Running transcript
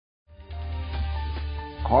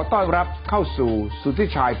ขอต้อนรับเข้าสู่สุทธิ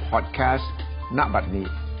ชัยพอดแคสต์ณบัดนี้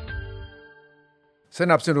ส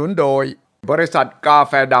นับสนุนโดยบริษัทกา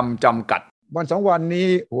แฟดำจำกัดวัน2วันนี้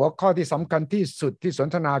หัวข้อที่สำคัญที่สุดที่สน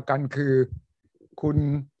ทนากันคือคุณ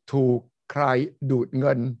ถูกใครดูดเ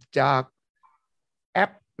งินจากแอ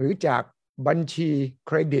ปหรือจากบัญชีเ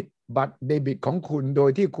ครดิตบัตรเดบิตของคุณโด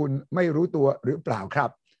ยที่คุณไม่รู้ตัวหรือเปล่าครับ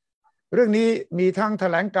เรื่องนี้มีทั้งแถ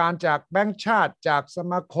ลงการจากแบงก์ชาติจากส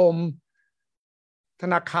มาคมธ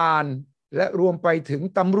นาคารและรวมไปถึง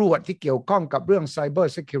ตำรวจที่เกี่ยวข้องกับเรื่อง Cyber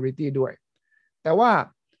Security ด้วยแต่ว่า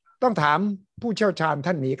ต้องถามผู้เชี่ยวชาญ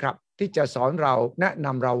ท่านนี้ครับที่จะสอนเราแนะน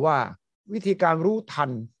ำเราว่าวิธีการรู้ทัน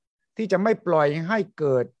ที่จะไม่ปล่อยให้เ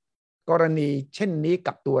กิดกรณีเช่นนี้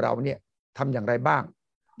กับตัวเราเนี่ยทำอย่างไรบ้าง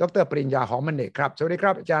ดร.ปริญญาหอมมเนกครับสวัสดีค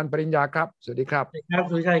รับอาจารย์ปริญญาครับสวัสดีครับครับ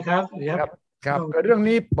สุชัยครับครับเรื่อง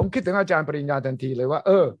นี้ผมคิดถึงอาจารย์ปริญญาทันทีเลยว่า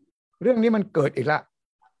เรื่องนี้มันเกิดอีกแ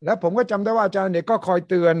ล้วผมก็จำได้ว่าอาจารย์เนี่ยก็คอย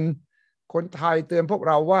เตือนคนไทยเตือนพวก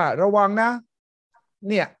เราว่าระวังนะ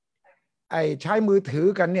เนี่ยไอ้ใช้มือถือ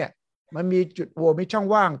กันเนี่ยมันมีจุดโหว่มีช่อง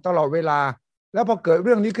ว่างตลอดเวลาแล้วพอเกิดเ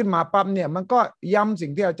รื่องนี้ขึ้นมาปั๊บเนี่ยมันก็ย้ำสิ่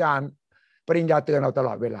งที่อาจารย์ปริญญาเตือนเราตล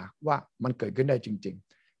อดเวลาว่ามันเกิดขึ้นได้จริง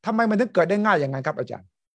ๆทำไมมันถึงเกิดได้ง่ายอย่างนั้นครับอาจารย์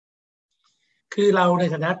คือเราใน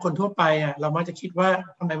ฐานะคนทั่วไปอ่ะเรามักจะคิดว่า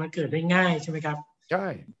ทำไมมันเกิดได้ง่ายใช่ไหมครับใช่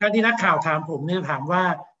การที่นักข่าวถามผมเนี่ยถามว่า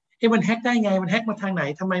มันแฮ็กได้ไงมันแฮ็กมาทางไหน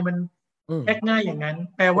ทำไมมันแฮ็กง่ายอย่างนั้น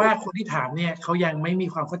แปลว่าคนที่ถามเนี่ยเขายังไม่มี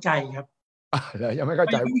ความเข้าใจครับแล้วยังไม่เข้า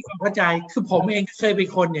ใจไม่มีความเข้าใจคือผมเองเคยเป็น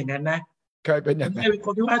คนอย่างนั้นนะเคยเป็นอย่างนั้นเคยเป็นค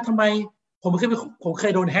นที่ว่าทำไมผมเค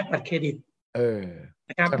ยโดนแฮ็กบัตรเครดิต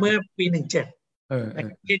นะครับเมื่อปี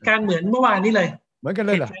17เหตุการณ์เหมือนเมื่อวานนี้เลยเหมือนกันเ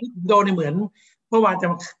ลยเหรอโดนเหมือนเมื่อวาน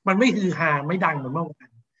มันไม่ฮือฮาไม่ดังเหมือนเมื่อวาน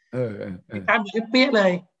เหตุการณ์เหมือนเปี้ยเล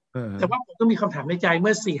ยแต่ว่าผมก็มีคำถามในใจเ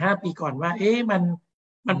มื่อ 4-5 ปีก่อนว่า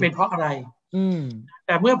มันเป็นเพราะอะไรแ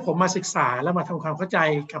ต่เมื่อผมมาศึกษาแล้วมาทำความเข้าใจ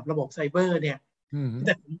กับระบบไซเบอร์เนี่ยแ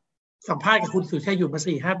ต่สัมภาษณ์กับคุณสุชัยหยุ่นมา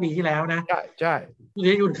 4-5 ปีที่แล้วนะใช่คุณสุ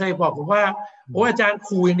ชัยหยุ่นเคยบอกผมว่าโอ้อาจารย์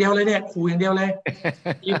ขู่อย่างเดียวเลยเนี่ยขู่อย่างเดียวเลย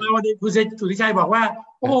อีกมาวันนี้คุณสุชัยบอกว่า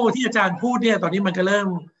โอ้ที่อาจารย์พูดเนี่ยตอนนี้มันก็เริ่ม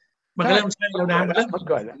ใช่แล้วนะมันเริ่ม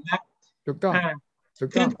เกิดแล้วถูกต้อง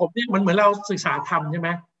คือผมเนี่ยมันเหมือนเราศึกษาธรรมใช่ไหม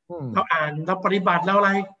เราอ่านเราปฏิบัติเราอะไ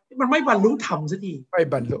รมันไม่บรรลุธรรมสักทีไม่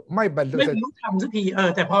บรรลุธรรมสักที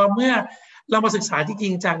แต่พอเมื่อเรามาศึกษาจริ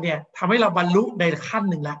งจังเนี่ยทำให้เราบรรลุในขั้น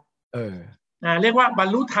หนึ่งละเรียกว่าบรร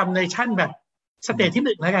ลุธรรมในชั้นแบบสเตจที่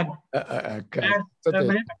1แล้วกัน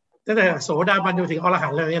ตั้งแต่โสดาบันจนถึงอรหั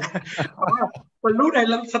นต์เลยนะบรรลุใน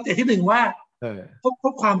สเตจที่1ว่าพ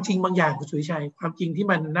บความจริงบางอย่างคุณสุวิชัยความจริงที่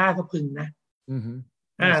มันน่าสะพรึงนะ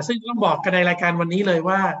ซึ่งต้องบอกกันในรายการวันนี้เลย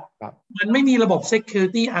ว่ามันไม่มีระบบ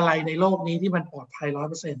security อะไรในโลกนี้ที่มันปลอดภัย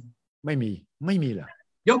 100% ไม่มีเหรอ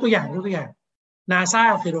ยกตัวอย่างNASA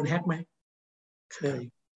เคยโดนแฮ็กไหมเคย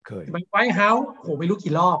ไวท์เฮาส์โหไม่รู้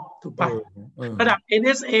กี่รอบถูกป่ะระดับ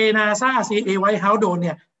NSA NASA CIA ไวท์เฮาส์โดนเ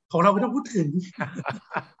นี่ยของเราไม่ต้องพูดถึง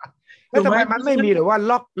แล้วทำไมมันไม่มีหรือว่า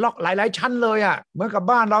ล็อกหลายๆชั้นเลยอ่ะเหมือนกับ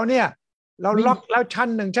บ้านเราเนี่ยเราล็อกแล้วชั้น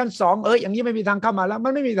1ชั้น2อย่างนี้ไม่มีทางเข้ามาแล้วมั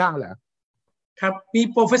นไม่มีทางเหรอครับมี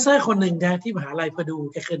โปรเฟสเซอร์คนหนึ่งนะที่มหาลัยพดู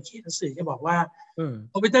แกเคยเขียนหนังสือจะบอกว่า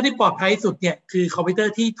คอมพิวเตอร์ที่ปลอดภัยสุดเนี่ยคือคอมพิวเตอ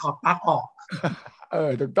ร์ที่ถอดปลั๊กออก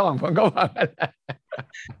ถูกต้องผมก็ว่า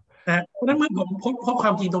นะเพราะฉะนั้นเมื่อผมพบคว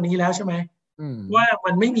ามจริงตรงนี้แล้วใช่ไหมว่า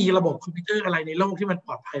มันไม่มีระบบคอมพิวเตอร์อะไรในโลกที่มันป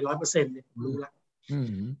ลอดภัย 100% เนี่ยผมรู้แล้ว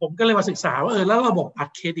ผมก็เลยมาศึกษาว่าแล้วระบบบัต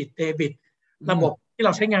รเครดิตเดบิตระบบที่เร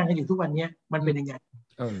าใช้งานกันอยู่ทุกวันนี้มันเป็นยังไง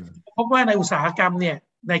พบว่าในอุตสาหกรรมเนี่ย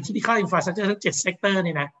ใน Critical Infrastructure ทั้ง7 เซกเตอร์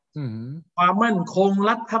นี่นะความมั่นคง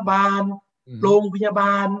รัฐบาลโรงพยาบ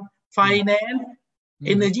าลไฟแนนซ์เ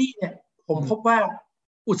อเนอร์จีเนี่ยผมพบว่า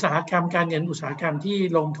อุตสาหกรรมการเงินอุตสาหกรรมที่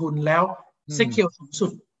ลงทุนแล้วเซคเคียวสูงสุ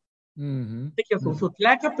ดแล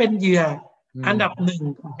ะก็เป็นเหยื่ออันดับ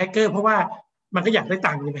1ของแฮกเกอร์เพราะว่ามันก็อยากได้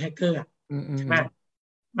ตังค์เป็นแฮกเกอร์ใช่ไหม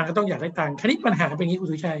มันก็ต้องอยากได้ตังค์คราวนี้ปัญหาเป็นอย่างนี้คุณ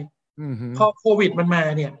สุชัยพอโควิดมันมา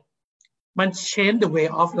เนี่ยมัน change the way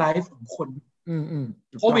of life ของคน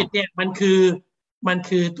โควิดเนี่ยมันคื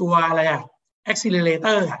อตัวอะไร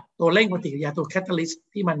accelerator ตัวเร่งปฏิกิริยาตัว catalyst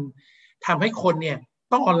ที่มันทำให้คนเนี่ย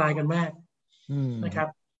ต้องออนไลน์กันมากนะครับ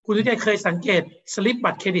คุณสุชัยเคยสังเกตสลิป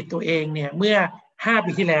บัตรเครดิตตัวเองเนี่ยเมื่อ5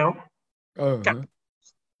 ปีที่แล้ว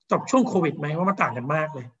กับช่วงโควิดไหมว่ามันต่างกันมาก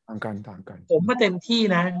เลยต่างกันผมมาเต็มที่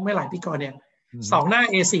นะเมื่อหลายปีก่อนเนี่ย2 หน้า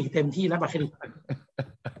A4 เต็มที่แล้วบัตรเครดิต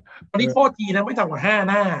ตอนนี้โทษทีนะไม่ต่ำกว่า5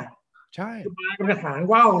 หน้าใช่มาเป็นกระถาง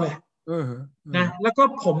ว่าวเลยนะแล้วก็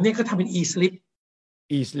ผมเนี่ยก็ทำเป็น e-slip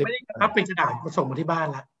ไม่ได้รับเป็นกระดาษมาส่งมาที่บ้าน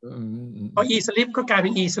ละพอ e-slip ก็กลายเป็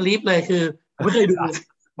น e-slip เลยคือผมไม่เคยดูเลย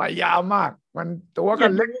ไม่ยาวมากมันตัวกั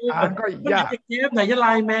นเล็กอ่านก็ยากไหนจะไล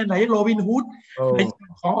น์แมนไหนจะโรบินฮูด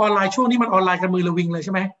ของออนไลน์ช่วงนี้มันออนไลน์กันมือระวิงเลยใ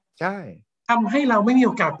ช่ไหมใช่ท ทำให้เราไม่มีโ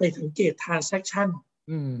อกาสไปสังเกต transaction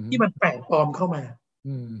ที่มันแปลกปลอมเข้ามา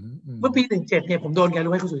เมื่อปี17เนี่ยผมโดนกัน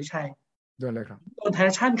รู้ไหมคุณสุทธิชัยโดนอะไรครับโดน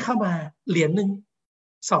transaction เข้ามาเหรียญนึง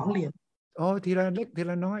2 เหรียญทีละเล็กที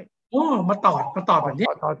ละน้อยมาตอดแบบนี้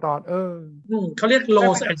ตอดเขาเรียก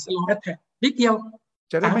low and slow attack นิดเดียว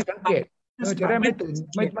จะได้ไม่สังเกตจะได้ไม่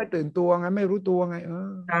ตื่นตัวไงไม่รู้ตัวไง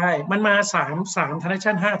ใช่มันมา3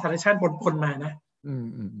 transaction 5 transaction ปนมานะ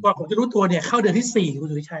กว่าผมจะรู้ตัวเนี่ยเข้าเดือนที่4คุณ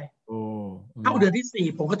สุทธิชัยเข้าเดือนที่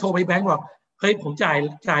4ผมก็โทรไปแบงก์บอกเฮ้ยผม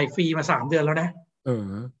จ่ายฟรีมา3 เดือนแล้วนะ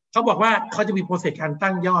เขาบอกว่าเขาจะมีโปรเซสการ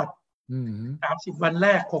ตั้งยอด30 วันแร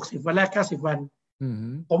ก60 วันแรก90 วัน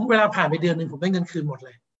ผมเวลาผ่านไปเดือนนึงผมได้เงินคืนหมดเล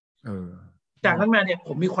ยจากนั้นมาเนี่ยผ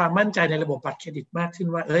มมีความมั่นใจในระบบบัตรเครดิตมากขึ้น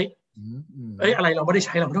ว่าอะไรเราไม่ได้ใ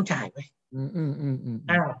ช้เราไม่ต้องจ่ายไป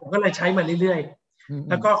ผมก็เลยใช้มาเรื่อยๆ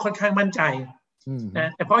แล้วก็ค่อนข้างมั่นใจนะ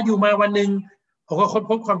แต่พออยู่มาวันนึงผมก็ค้น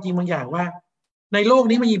พบความจริงบางอย่างว่าในโลก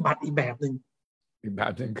นี้มันมีบัตรอีกแบบนึง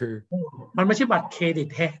คือมันไม่ใช่บัตรเครดิต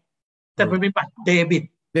แท้แต่มันเป็นบัตรเดบิต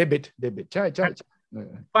ใช่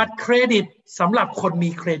บัตรเครดิตสำหรับคนมี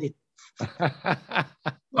เครดิต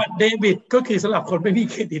บัตรเดบิตก็คือสำหรับคนไม่มี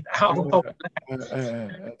เครดิตเอาตรง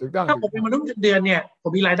ๆถูกต้องถ้าผมเป็นมนุษย์เงินเดือนเนี่ยผ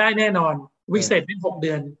มมีรายได้แน่นอนวิเศษเป็น6 เ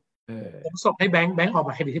ดือนผมส่งให้แบงค์ออก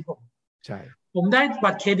บัตรเครดิตให้ผมใช่ผมได้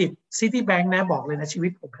บัตรเครดิตซิตี้แบงค์นะบอกเลยนะชีวิ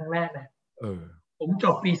ตผมครั้งแรกนะผมจ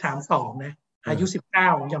บปี32นะอายุ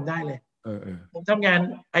19ผมจำได้เลยผมทำงาน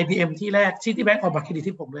IBM ที่แรกซิตี้แบงค์ออกบัตรเครดิต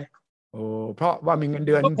ที่ผมเลยเพราราะว่ามีเงินเ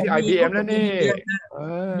ดือนที่ IBM แล้วนี่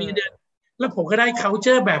มีเดือนแล้วผมก็ได้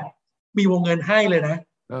culture แบบมีวงเงินให้เลยนะ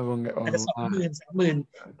แต่20,000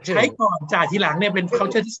 30,000ใช้ก่อนจ่ายทีหลังเนี่ยเป็น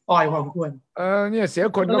culture ที่สปอยพอสมควรเนี่ยเสีย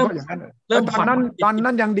คนก็เพราะอย่างนั้นตอน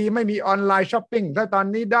นั้นยังดีไม่มีออนไลน์ช้อปปิ้งถ้าตอน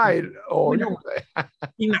นี้ได้ยุ่งเลย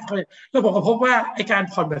ยิ่งหนักเลยแล้วผมก็พบว่าไอการ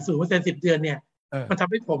ผ่อนแบบ 0% 10 เดือนเนี่ยมันทำ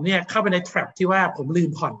ให้ผมเนี่ยเข้าไปใน trap ที่ว่าผมลื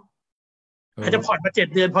มผ่อนอาจจะผ่อนมา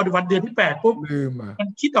7 เดือนพอวันเดือนที่8ปุ๊บลืมมัน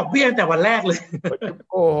คิดดอกเบี้ยแต่วันแรกเลย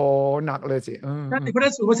โอ้หนักเลยสิถ้าถึงเพราะ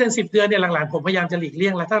นั้น 0% 10 เดือนเนี่ยหลังๆผมพยายามจะหลีกเลี่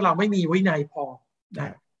ยงแล้วถ้าเราไม่มีวินัยพอน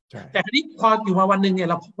ะแต่คราวนี้พออยู่มาวันนึงเนี่ย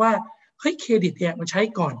เราพบว่าเฮ้ยเครดิตเนี่ยมันใช้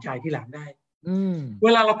ก่อนจ่ายทีหลังได้เว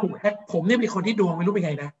ลาเราถูกแฮกผมเนี่ยเป็นคนที่ดวงไม่รู้เป็นไ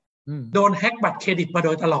งนะโดนแฮกบัตรเครดิตมาโด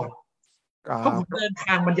ยตลอดเพราะผมเดินท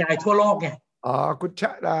างบรรยายทั่วโลกไงคุณ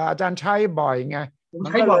อาจารย์ใช้บ่อยไงมั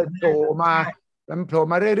นใช้บ่อยโผล่มาแล้วโผล่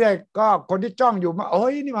มาเรื่อยๆก็คนที่จ้องอยู่มา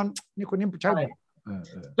นี่คนนี้ใช่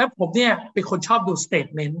แล้วผมเนี่ยเป็นคนชอบดูสเตท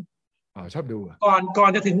เมนต์ชอบดูก่อน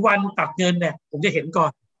จะถึงวันตัดเงินเนี่ยผมจะเห็นก่อ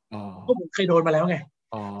นเพราะผมเคยโดนมาแล้วไง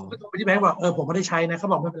ก็โทรไปที่แบงก์บอกผมไม่ได้ใช้นะเขา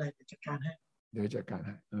บอกไม่เป็นไรเดี๋ยวจัดการให้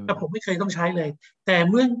แต่ผมไม่เคยต้องใช้เลยแต่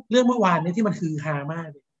เมื่อวานนี้ที่มันฮือฮามาก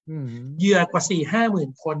เลยเหยื่อกว่า 4-5 หมื่น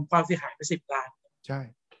คนความเสียหายไป10 ล้านใช่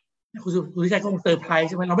คุณสุทธิชัยคงเซอร์ไพรส์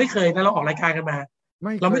ใช่ไหมเราไม่เคยนะเราออกรายการกันมา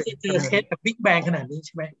เราไม่เคยเจอเคสแบบบิ๊กแบงขนาดนี้ใ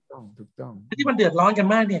ช่ไหมถูกต้องที่มันเดือดร้อนกัน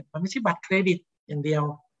มากเนี่ยมันไม่ใช่บัตรเครดิตอย่างเดียว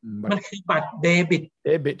มันคือบัตรเดบิต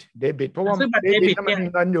เพราะว่าบัตรเดบิต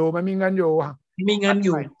มันมีเงินอ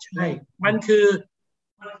ยู่ใช่มันคือ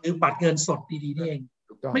บัตรเงินสดดีๆนี่เอง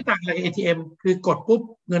ไม่ต่างอะไรกับ ATM คือกดปุ๊บ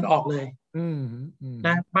เงินออกเลยน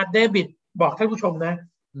ะบัตรเดบิตบอกท่านผู้ชมนะ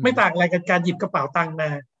ไม่ต่างอะไรกับการหยิบกระเป๋าตังค์มา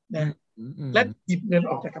นะและหยิบเงิน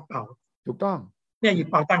ออกจากกระเป๋าถูกต้องเนี่ยหยิบก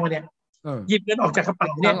ระเป๋าตังค์มาเนี่ยหยิบเงินออกจากกระเป๋า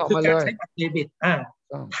เนี่ยคือการใช้บัตรเดบิตถ้า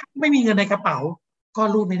ไม่มีเงินในกระเป๋าก็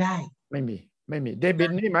รูดไม่ได้ไม่มีเดบิต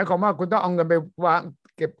นี่หมายความว่าคุณต้องเอาเงินไปวาง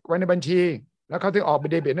เก็บไว้ในบัญชีแล้วเขาถึงออกไป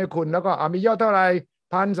เดบิตให้คุณแล้วก็มียอดเท่าไหร่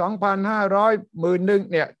1,000 2,500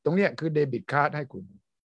 10,000เนี่ยตรงเนี้ยคือเดบิตการ์ดให้คุณ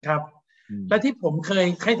ครับและที่ผมเคย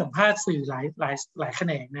ให้สัมภาษณ์สื่อหลายแข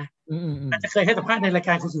นงนะอาจจะเคยให้สัมภาษณ์ในรายก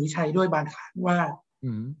ารคุณสุริชัยด้วยบางครั้งว่า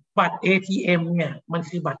บัตร ATM เนี่ยมัน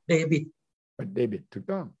คือบัตรเดบิตถูก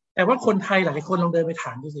ต้องแต่ว่าคนไทยหลายคนลองเดินไปถ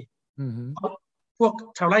ามดูสิพวก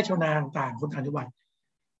ชาวไร่ชาวนาต่างๆคนต่างจังหวัด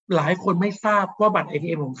หลายคนไม่ทราบว่าบัตร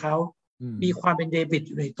ATM ของเขามีความเป็นเดบิตอ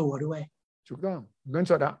ยู่ในตัวด้วยถูกต้องเงิน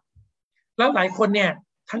สดอะแล้วหลายคนเนี่ย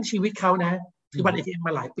ทั้งชีวิตเขานะถือบัตร ATM ม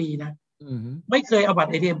าหลายปีนะไม่เคยเอาบัต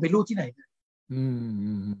ร ATM ไปรูดที่ไหน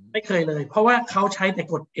ไม่เคยเลยเพราะว่าเขาใช้แต่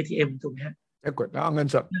กด ATM ถูกไหมฮะกดแล้วเอาเงิน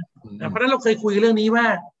สดเพราะฉะนั้นเราเคยคุยเรื่องนี้ว่า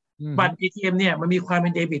บัตร ATM เนี่ยมันมีความเป็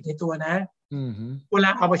นเดบิตในตัวนะเวลา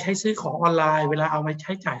เอาไปใช้ซื้อของออนไลน์เวลาเอาไปใ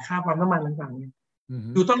ช้จ่ายค่าปั๊มน้ำมันต่างๆเนี่ย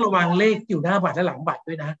อยู่ต้องระวังเลขอยู่หน้าบัตรและหลังบัตร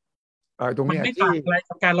ด้วยนะมันไม่ต่างอะไร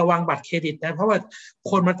กับการระวังบัตรเครดิตนะเพราะว่า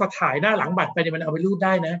คนมันจะถ่ายหน้าหลังบัตรไปเนี่ยมันเอาไปรูดไ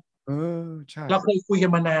ด้นะใช่เราเคยคุยกั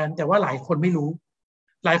นมานานแต่ว่าหลายคนไม่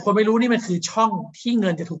รู้นี่มันคือช่องที่เงิ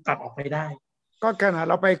นจะถูกตัดออกไปได้ก็ขนาด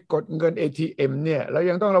เราไปกดเงิน ATM เนี่ยเรา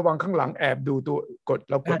ยังต้องระวังข้างหลังแอบดูตัวกด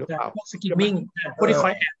เรากดหรือเปล่าพวกสกิมมิ่งพวกที่ค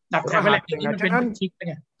อยแอบดักแทนไปแล้วอย่างนี้มันเป็นชิป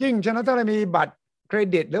ไงยิ่งฉะนั้นถ้าเรามีบัตรเคร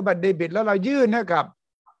ดิตหรือบัตรเดบิตแล้วเรายื่นให้กับ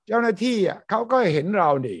เจ้าหน้าที่เขาก็เห็นเรา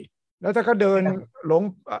ดิ แล้วถ้าเขาเดินหลง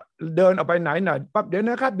เดินออกไปไหนหน่อยปั๊บเดี๋ยว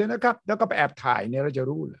นะครับแล้วก็ไปแอบถ่ายเนี่ยเราจะ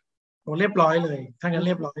รู้เหรอโอ้เรียบร้อยเลยถ้างั้นเ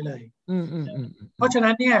รียบร้อยเลยเพราะฉะ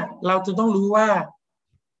นั้นเนี่ยเราจะต้องรู้ว่า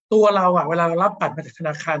ตัวเราอ่ะเวลาเรารับบัตรมาจากธน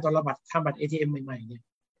าคารตอนเราทำบัตร ATM ใหม่ๆเนี่ย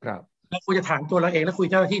ครับเราควรจะถามตัวเราเองแล้วคุย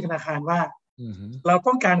เจ้าหน้าที่ธนาคารว่าเรา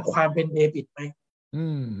ต้องการความเป็นเดบิตไหม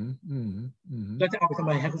เราจะเอาไปทำไ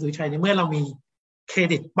มฮะคุณสุวิชัยในเมื่อเรามีเคร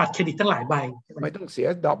ดิตบัตรเครดิตตั้งหลายใบไม่ต้องเสีย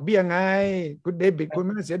ดอกเบี้ยไงคุณเดบิตคุณไ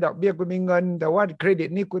ม่ต้องเสียดอกเบี้ยคุณมีเงินแต่ว่าเครดิต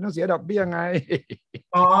นี่คุณต้องเสียดอกเบี้ยไง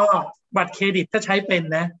อ๋อบัตรเครดิตถ้าใช้เป็น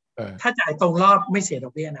นะถ้าจ่ายตรงรอบไม่เสียด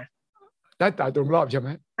อกเบี้ยนะถ้าจ่ายตรงรอบใช่ไหม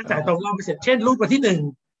ถ้าจ่ายตรงรอบไม่เสียเช่นรูดวันที่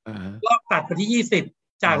1รอบตัดวันที่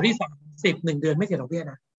20จ่ายวันที่30 1 เดือนไม่เสียดอกเบี้ย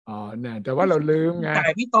นะอ๋อเนี่ยแต่ว่าเราลืมไงจ่า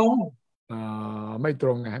ยไม่ตรงไม่ตร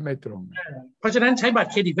งไงไม่ตรงเพราะฉะนั้นใช้บัต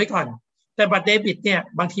รเครดิตไว้ก่อนแต่บัตรเดบิตเนี่ย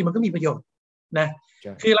บางทีมันก็มีประโยชน์นะ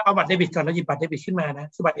คือเราเอาบัตรเดบิตก่อนเราหยิบบัตรเดบิตขึ้นมานะ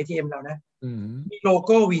คือบัตร ATM เรานะมีโลโ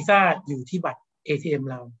ก้วีซ่าอยู่ที่บัตร ATM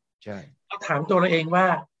เราใช่เราถามตัวเราเองว่า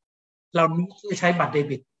เราจะใช้บัตรเด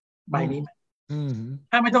บิตใบนี้ไหม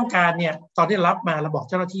ถ้าไม่ต้องการเนี่ยตอนที่รับมาเราบอก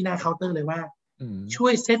เจ้าหน้าที่หน้าเคาน์เตอร์เลยว่าช่ว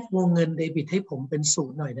ยเซตวงเงินเดบิตให้ผมเป็น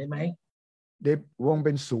0หน่อยได้ไหมเดบวงเ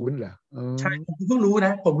ป็น0เหรอใช่ผมเพิ่งรู้น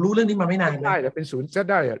ะผมรู้เรื่องนี้มาไม่นานได้แต่เป็น0เซต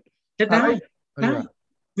ได้เหรอเซตได้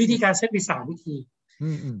วิธีการเซตมี3 วิธี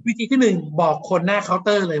วิธีที่1บอกคนหน้าเคาน์เต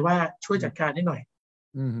อร์เลยว่าช่วยจัดการให้หน่อย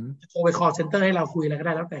โทรไป call center ให้เราคุยอะไรก็ไ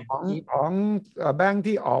ด้แล้วแต่ของแบงค์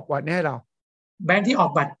ที่ออกบัตรนี้ให้เราแบงค์ที่ออ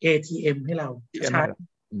กบัตร ATM ให้เราใช้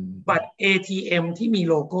บัตร ATM ที่มี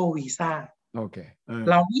โลโก้วีซ่าโอเค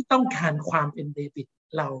เราไม่ต้องการความเป็นเดบิต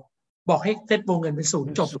เราบอกให้เซตวงเงินเป็น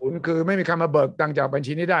0จบ0คือไม่มีใครมาเบิกตังค์จากบัญ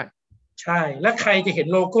ชีนี้ได้ใช่แล้วใครจะเห็น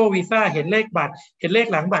โลโก้วีซ่าเห็นเลขบัตรเห็นเลข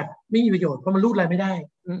หลังบัตรไม่มีประโยชน์เพราะมันรูดอะไรไม่ได้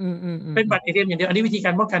เป็นบัตร ATM อย่างเดียวอันนี้วิธีกา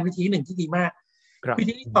รป้องกันวิธี1ที่ดีมากวิ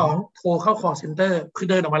ธีที่2โทรเข้า call center คือ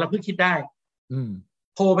เดินออกมาแล้วเพิ่งคิดได้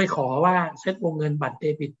โทรไปขอว่าเซตวงเงินบัตรเด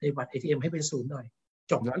บิตในบัตร ATM ให้เป็น0หน่อย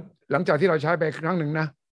จบหลังจากที่เราใช้ไปครั้งหนึ่งนะ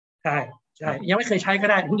ใช่ยังไม่เคยใช้ก็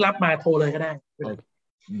ได้เพิ่งรับมาโทรเลยก็ได้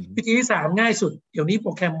วิธีที่3ง่ายสุดเดี๋ยวนี้โป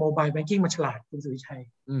รแกรมโมบายแบงกิ้งมันฉลาดคุณสุวิชัย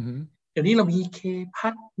เดี๋ยวนี้เรามี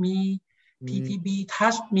K-PAS มี PTB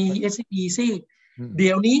Touch มี SCB ซี่เ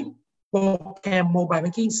ดี๋ยวนี้โปรแกรมโมบายแบ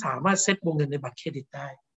งกิ้งสามารถเซตวงเงินในบัตรเครดิตได้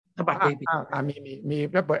ถ้าบัตรเดบิตมี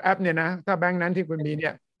แล้วเปิดแอปเนี่ยนะถ้าแบงค์นั้นที่คุณมีเนี่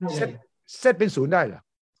ยเซตเป็น0ได้เหรอ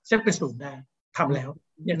เซตเป็น0ได้ทำแล้ว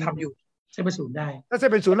เนี่ยทำอยู่เซตเป็น0ได้ถ้าเซต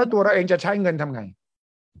เป็น0แล้วตัวเราเองจะใช้เงินทำไง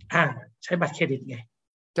ใช้บัตรเครดิตไง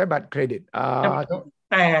ใช้บัตรเครดิต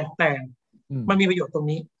แต่มันมีประโยชน์ตรง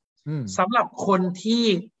นี้สำหรับคนที่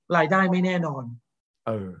รายได้ไม่แน่นอน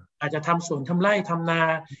อาจจะทำสวนทำไร่ทำนา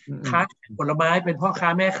ค้าผลไม้เป็นพ่อค้า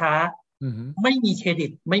แม่ค้าไม่มีเครดิต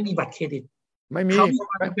ไม่มีบัตรเครดิตเข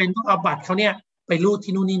าจะเป็นต้องเอาบัตรเขาเนี่ยไปรูด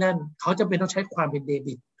ที่นู่นนี่นั่นเขาจะเป็นต้องใช้ความเป็นเด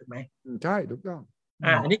บิตถูกไหมใช่ถูกต้อง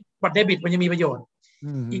อันนี้บัตรเดบิตมันยังมีประโยชน์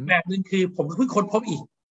อีกแบบนึงคือผมเพิ่งค้นพบอีก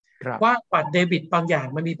ว่าบัตรเดบิตบางอย่าง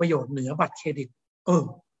มันมีประโยชน์เหนือบัตรเครดิตต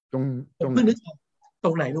รงเพิ่งนึกออกต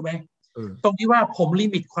รงไหนรู้ไหมตรงที่ว่าผมลิ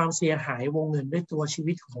มิตความเสียหายวงเงินด้วยตัวชี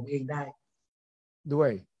วิตของผมเองได้ด้ว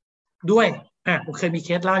ยผมเคยมีเค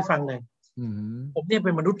สเล่าให้ฟังเลยผมเนี่ยเ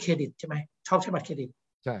ป็นมนุษย์เครดิตใช่ไหมชอบใช้บัตรเครดิต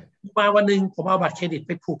ใช่มาวันหนึ่งผมเอาบัตรเครดิตไ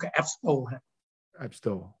ปผูกกับ App Store ฮะ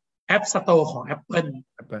App Store ของ Apple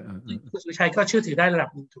คุณสุชัยก็เชื่อถือได้ระดับ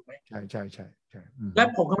นึงถูกไหมใช่แล้ว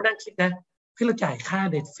ผมก็มานั่งคิดนะที่เราจ่ายค่า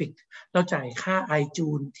Netflix เราจ่ายค่า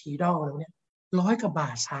iTunes Tidal แล้วเนี่ย100 กว่าบา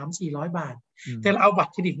ท 300-400 บาทแต่เราเอาบัต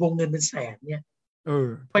รเครดิตวงเงินเป็นแสนเนี่ย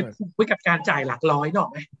ไปผูกไว้กับการจ่ายหลักร้อยหน่อย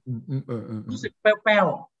ไหมรู้สึกแป้ว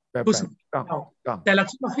รู้สึกแต่เรา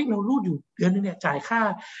คิดว่าเฮ้ยเรารูดอยู่เดือนนึงเนี่ยจ่ายค่า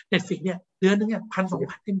Netflix เนี่ยเดือนนึงเนี่ย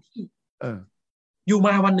 1,000-2,000 เต็มที่อยู่ม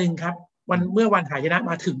าวันหนึ่งครับเมื่อวันหายนะ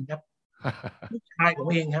มาถึงครับลูกชายผม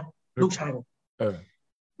เองครับลูกชายผม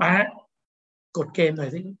ป้ากดเกมหน่อย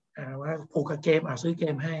สิว่าผูกกับเกมซื้อเก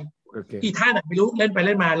มให้อีท่าไหนไม่รู้เล่นไปเ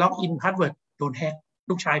ล่นมาล็อกอินพาสเวิร์ดโดนแฮก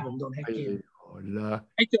ลูกชายผมโดนแฮกเกม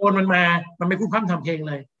ไอ้โจรมันมามันไม่พูดพร่ำทำเพลง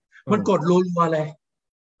เลยมันกดรัวๆเลย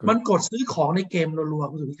มันกดซื้อของในเกมรัว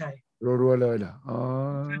ๆคุณสุวิชัยรัวๆเลยเหรอ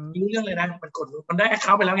รู้เรื่องเลยนะมันกดมันได้แอคเค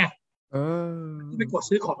าท์ไปแล้วไงไปกด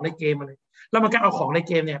ซื้อของในเกมมาเลยแล้วมันก็เอาของใน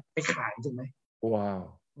เกมเนี่ยไปขายถูกไหมว้าว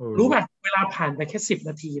รู้ป่ะเวลาผ่านไปแค่10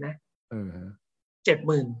 นาทีนะ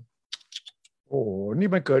70,000โอ้โหนี่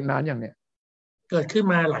มันเกิดนานอย่างเนี้ยเกิดขึ้น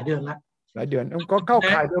มาหลายเดือนละหลายเดือนก็เข้า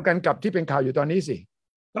ข่ายเดียวกันกับที่เป็นข่าวอยู่ตอนนี้สิ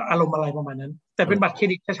ก็อารมณ์อะไรประมาณนั้นแต่เป็นบัตรเคร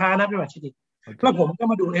ดิตช้าๆนะเป็นบัตรเครดิตแล้วผมก็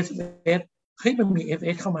มาดู SMS เฮ้ยมันมี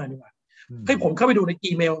FX เข้ามาดีกว่าเฮ้ยผมเข้าไปดูใน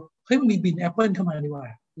อีเมลเฮ้ยมันมีบิล Apple เข้ามาดีกว่า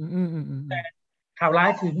แต่ข่าวร้าย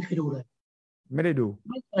คือไม่เคยดูเลยไม่ได้ดู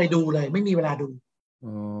ไม่เคยดูเลยไม่มีเวลาดู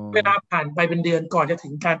เวลาผ่านไปเป็นเดือนก่อนจะถึ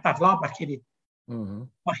งการตัดรอบบัตรเครดิต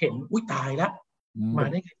พอเห็นอุ้ยตายแล้ว มา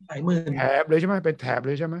ได้หลายหมื่นแถบเลยใช่ไหมเป็นแถบเ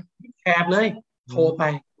ลยใช่ไหมแถบเลยโทรไป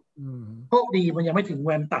โชคดีมันยังไม่ถึง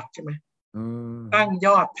วันตัดใช่ไหมตั้งย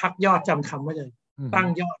อดพักยอดจำคำไว้เลยตั้ง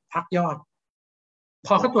ยอดพักยอดพ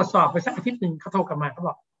อเขาตรวจสอบไปสักอาทิตย์หนึ่งเขาโทรกลับมาเขาบ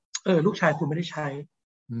อกลูกชายคุณไม่ได้ใช้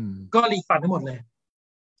ก็รีฟันทั้งหมดเลย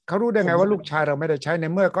เขารู้ได้ไงว่าลูกชายเราไม่ได้ใช้ใน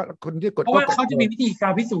เมื่อก็คุณที่กดเพราะว่าเขาจะมีวิธีกา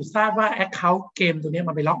รพิสูจน์ทราบว่า Account เกมตัวนี้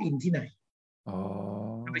มันไปล็อกอินที่ไหน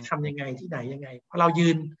มันไปทำยังไงที่ไหนยังไงพอเรายื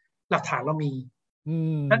นหลักฐานเรามี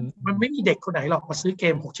นั้นมันไม่มีเด็กคนไหนหรอกมาซื้อเก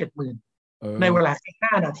ม 6-7 หมื่นในเวลาแค่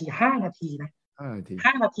5 นาที5 นาทีนะ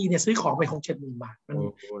5 นาทีเนี่ยซื้อของไป 6-7 หมื่นบาทมัน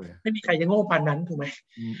ไม่มีใครจะโง่ปานนั้นถูกไหม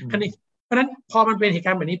เพราะฉะนั้นพอมันเป็นเหตุก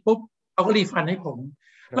ารณ์แบบนี้ปุ๊บเขาก็รีฟันให้ผม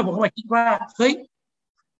แล้วผมก็มาคิดว่าเฮ้ย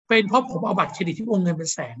เป็นเพราะผมเอาบัตรเครดิตที่วงเงินเป็น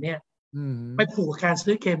แสนเนี่ยไปผูกการ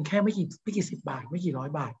ซื้อเกมแค่ไม่กี่10 บาทไม่กี่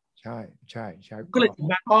100 บาทใช่ใช่ใช่ก็เลยถึง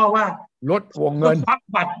มาว่าลดวงเงินพัก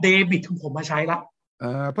บัตรเดบิตของผมมาใช้ละ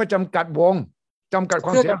เพื่อจำกัดวงจำกัดคว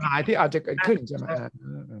ามเสียหายที่อาจจะเกิดขึ้นใช่ไหม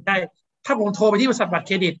ใช่ถ้าผมโทรไปที่บริษัทบัตรเ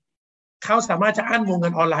ครดิตเขาสามารถจะอั้นวงเงิ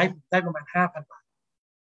นออนไลน์ได้ประมาณ 5,000 บาท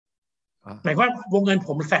หมายว่าวงเงินผ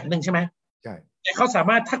ม100,000ใช่ไหมใช่แต่เขาสา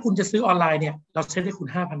มารถถ้าคุณจะซื้อออนไลน์เนี่ยเราเซ็นให้คุณ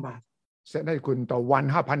 5,000 บาทเซ็นให้คุณต่อวัน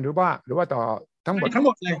 5,000 หรือว่าต่อทั้งหม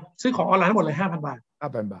ดเลยซื้อของออนไลน์ทั้งหมดเลย 5,000 บาท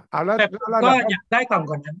 5,000 บาทแล้วก็อยากได้ต่ำ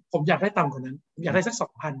กว่านั้นผมอยากได้ต่ำกว่านั้นผมอยากได้สัก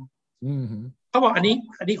 2,000เขาบอกอัน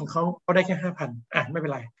นี้ของเขาได้แค่ 5,000 ไม่เป็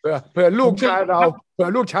นไรเพื่อลูกชาย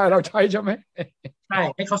เราใช้ใช่ไหมใช่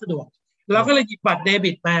ให้เขาสะดวกเราก็เลยหยิบบัตรเด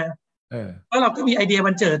บิตมาแล้วเราก็มีไอเดีย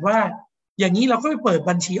บันเจิดว่าอย่างนี้เราก็ไปเปิด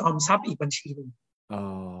บัญชีออมทรัพย์อีกบัญชีนึง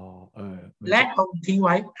และเอาทิ้งไ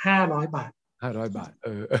ว้500 บาท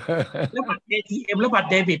แล้วบัตร ATM แล้วบัตร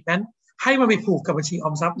เดบิตนั้นให้มันไปผูกกับบัญชีออ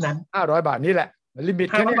มทรัพย์นั้น500 บาทนี่แหละลิมิต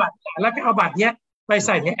แค่นี้บาทแล้วก็เอาบัตรเนี้ยไปใ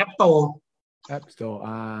ส่ในแอปโตร์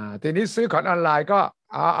ทีนี้ซื้อของออนไลน์ก็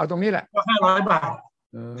เอาตรงนี้แหละก็500 บาท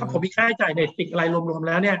ถ้าผมมีค่าใช้จ่ายเน็ตฟลิกอะไรรวมๆแ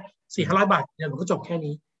ล้วเนี่ย400-500 บาทเนี่ยผมก็จบแค่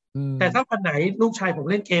นี้แต่ถ้าวันไหนลูกชายผม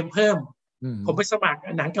เล่นเกมเพิ่มผมไปสมัคร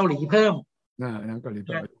หนังเกาหลีเพิ่มหนังเกาหลี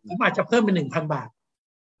ผมอาจจะเพิ่มเป็น 1,000 บาท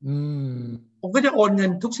ผมก็จะโอนเงิ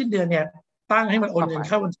นทุกสิ้นเดือนเนี่ยตั้งให้มันโอนเงินเ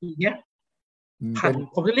ข้าบัญชีเนี้ย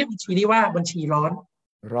ผมจะเรียกบัญชีนี้ว่าบัญชีร้อน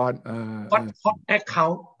hot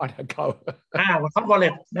account hot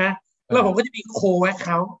wallet นะแล้วผมก็จะมี cold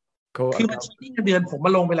account คือบัญชีที่เงินเดือนผมม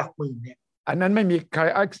าลงไปหลักหมื่นเนี่ยอันนั้นไม่มีใคร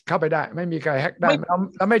เข้าไปได้ไม่มีใครแฮกได้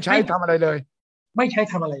แล้วไม่ใช้ทำอะไรเลยไม่ใช้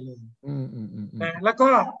ทำอะไรเลยนะแล้วก็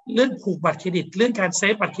เรื่องผูกบัตรเครดิตเรื่องการเซ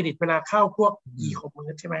ฟบัตรเครดิตเวลาเข้าพวก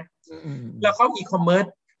e-commerce ใช่ไหมแล้วเข้า e-commerce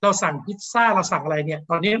เราสั่งพิซซ่าเราสั่งอะไรเนี่ย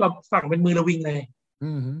ตอนนี้เราสั่งเป็นมือระวิงเลย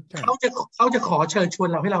เขาจะขอเชิญชวน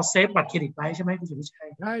เราให้เราเซฟบัตรเครดิตไว้ใช่ไหมคุณสุวิชัย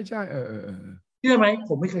ใช่เชื่อไหมผ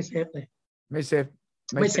มไม่เคยเซฟเลยไม่เซฟ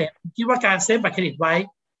คิดว่าการเซฟบัตรเครดิตไว้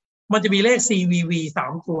มันจะมีเลข CVV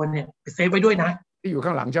 3 ตัวเนี่ยไปเซฟไว้ด้วยนะที่อยู่ข้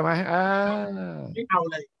างหลังใช่ไหมไม่เอา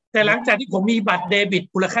เลยแต่หลังจากที่ผมมีบัตรเดบิต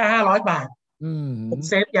มูลค่า500 บาทผม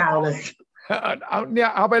เซฟยาวเลยเ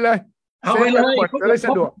อาไปเลยเอาไปเลย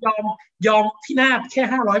ยอมที่หน้าแค่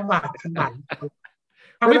500 บาทขนาด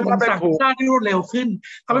ทำให้ผมสั่งค่าที่รวดเร็วขึ้น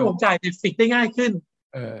ทำให้ผมจ่ายเน็ตฟลิกได้ง่ายขึ้น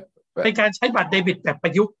เป็นการใช้บัตรเดบิตแบบปร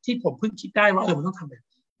ะยุกต์ที่ผมเพิ่งคิดได้ว่ามันต้องทำแบบ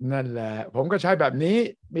นั่นแหละผมก็ใช้แบบนี้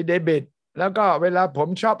มีเดบิตแล้วก็เวลาผม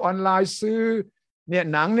ชอบออนไลน์ซื้อเนี่ย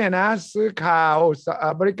หนังเนี่ยนะซื้อข่าว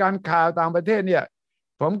บริการข่าวต่างประเทศเนี่ย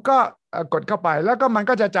ผมก็กดเข้าไปแล้วก็มัน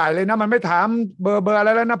ก็จะจ่ายเลยนะมันไม่ถามเบอร์อะไร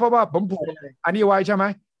แล้วนะเพราะว่าผมผูกอันนี้ไว้ใช่ไหม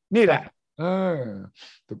นี่แหละ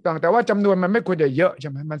ถูกต้องแต่ว่าจำนวนมันไม่ควรจะเยอะใช่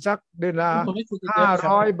ไหมมันสักเดือนละ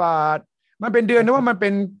500 บาทมันเป็นเดือนหรือว่ามันเป็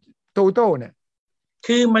นตูโต้เนี่ย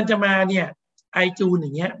คือมันจะมาเนี่ยไอจูนอ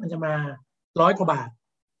ย่างเงี้ยมันจะมา100 กว่าบาท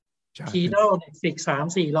คีโน่เน็ตฟลิก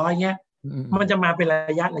300-400เงี้ยมันจะมาเป็นร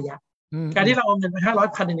ะยะการที่เราเอาเงินไป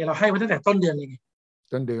500-1,000เนี่ยเราให้ไว้ตั้งแต่ต้นเดือนเลยไง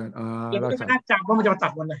ต้นเดือนเราไม่น่าจำว่ามันจะมาตั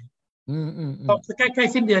ดวันไหนพอใกล้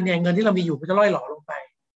สิ้นเดือนเนี่ยเงินที่เรามีอยู่มันจะล่อยหล่อลงไป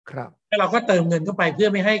ครับแล้วเราก็เติมเงินเข้าไปเพื่อ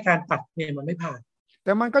ไม่ให้การตัดเนี่ยมันไม่ผ่านแ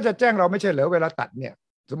ต่มันก็จะแจ้งเราไม่ใช่เหรอเวลาตัดเนี่ย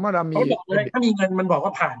สมมติเรามีถ้ามีเงินมันบอกว่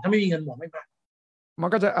าผ่านถ้าไม่มีเงินบอกไม่ผ่านมัน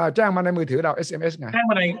ก็จะแจ้งมาในมือถือเรา SMS ไงแจ้ง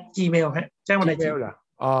มาใน Gmail ฮะแจ้งมาใน Gmail เหรอ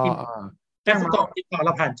แจ้งมาติดต่อเร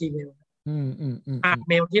าผ่าน Gmail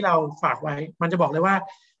เมลที่เราฝากไว้มันจะบอกเลยว่า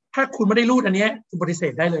ถ้าคุณไม่ได้รูดอันนี้คุณปฏิเส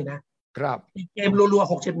ธได้เลยนะครับเกมรัว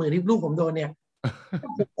ๆ 6-7 หมื่นที่ลูกผมโดนเนี่ย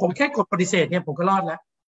ผมแค่กดปฏิเสธเนี่ยผมก็รอดแล้ว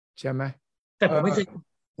ใช่ไหมแต่ผมไม่เคย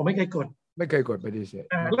กดปฏิเสธ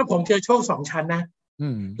แล้วผมเจอโชค2 ชั้นนะ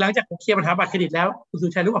หลังจากผมเคลียร์ปัญหาบัตรเครดิตแล้วคุณสุ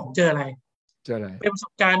ชัยรู้ว่าผมเจออะไรเป็นประส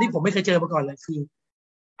บการณ์ที่ผมไม่เคยเจอมาก่อนเลยคือ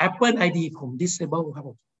Apple ID ผม disable ครับผ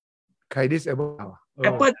มใคร disable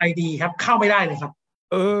Apple ID ครับเข้าไม่ได้เลยครับ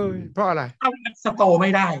เพราะอะไรเข้า App Store ไ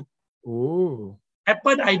ม่ได้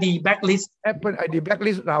Apple ID blacklist Apple ID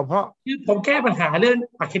blacklist เราเพราะคือผมแก้ปัญหาเรื่อง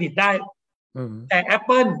บัตรเครดิตได้ แต่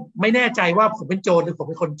Apple ไม่แน่ใจว่าผมเป็นโจรหรือผม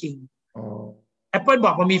เป็นคนจริงApple บ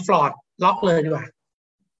อกมันมีฟลอดล็อกเลยดีกว่า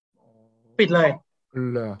ปิดเลย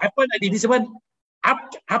Apple ID Disable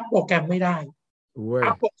อัพโปรแกรมไม่ได้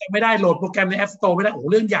อัพโปรแกรมไม่ได้โหลดโปรแกรมใน App Store ไม่ได้โอ้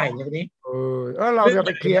เรื่องใหญ่อย่างนี้แล้วเราจะไป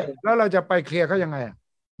เคลียร์เขายังไง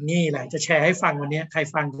นี่แหละจะแชร์ให้ฟังวันนี้ใคร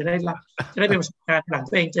ฟังจะได้เป็นประสบการณ์หลัง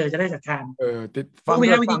ตัวเองเจอจะได้จัดการติดฟังไม่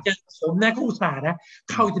ได้วิธีเจอผมนะก็อุตส่าห์นะ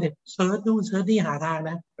เข้าอินเทอร์เน็ตเซิร์ชนู่นเซิร์ชนี่หาทาง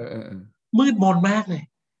นะมืดมนมากเลย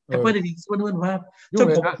Apple ID Disable ว่าจน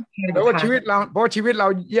ผมแล้วว่าชีวิตเรา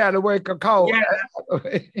แย่เลยเว้ยก็เข้า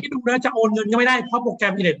ที่ดูนะจะโอนเงินก็ไม่ได้เพราะโปรแกร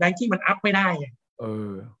มอินเทอร์เน็ตแบงกิ้งมันอัพไม่ได้ไง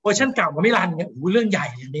เวอร์ชันเก่ามันไม่รันไงโอ้เรื่องใหญ่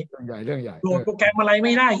อย่างนี้เรื่องใหญ่โหลดโปรแกรมอะไรไ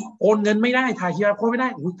ม่ได้โอนเงินไม่ได้ถ่ายQR Codeไม่ได้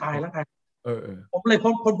ตายแล้วกันผมเลยพ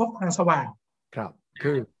บทางสว่างครับ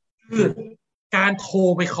คือการโทร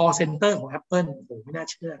ไป call center ของ Apple โอ้ไม่น่า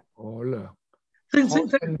เชื่อเหรอซึ่ง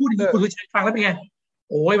พูดดีคุณผู้ชมฟังแล้วเป็นไง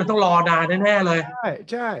โอ้ยมันต้องรอนานแน่ๆเลย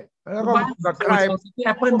ใช่แล้วก็กับใครที่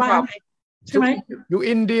Apple บ้างใช่ไหมอยู่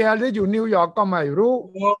อินเดียหรืออยู่นิวยอร์กก็ไม่รู้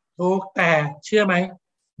ถูกแต่เชื่อไหม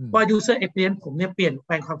ว่า user experience ผมเนี่ยเปลี่ยนแป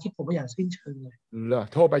ลงความคิดผมไปอย่างสิ้นเชิงเลยเหรอ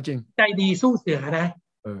โทรไปจริงใจดีสู้เสือนะ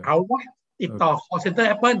เอาวะติดต่อ call center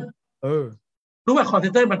Apple รู้ว่า call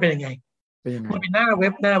center มันเป็นยังไงมันเป็นหน้าเว็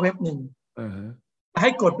บหนึ่งให้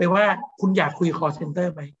กดไปว่าคุณอยากคุย call center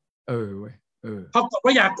ไหมพอกดว่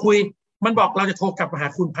าอยากคุยมันบอกเราจะโทรกลับมาหา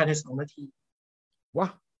คุณภายใน2 นาทีวะ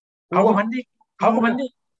เอากับมันดิ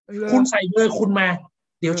คุณใส่เบอร์คุณมา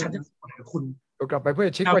เดี๋ยวฉันจะหาคุณกลับไปเพื่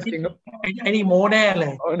อเช็คว่าจริงไอ้นี่โม้แน่เล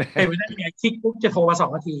ยเป็นไปได้ไงคลิกปุ๊บจะโทรมา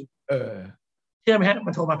2 นาทีเชื่อไหมฮะมั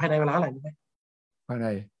นโทรมาภายในเวลาเท่าไหร่รู้ไหมภายใน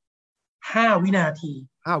5 วินาที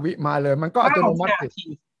5 วิมาเลยมันก็อัตโนมัติ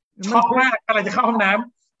ช็อกมากอะไรจะเข้าห้องน้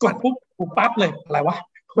ำกดปุ๊บปั๊บเลยอะไรวะ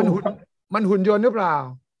มันหุ่นยนต์หรือเปล่า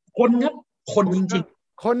คนครับคนจริง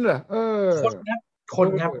ๆคนเหรอคน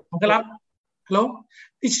ครับผมก็รับแล้ว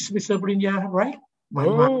this is Mr. ปริญญา right มา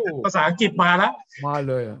ภาษาอังกฤษมาแล้วมา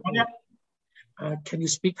เลยcan you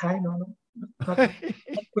speak Thai เนาะ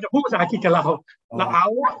คุณจะพูดภาษาอังกฤษกับเราเอา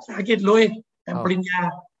ภาษาอังกฤษเลยแต่ปริญญา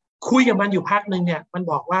คุยกับมันอยู่พักนึงเนี่ยมัน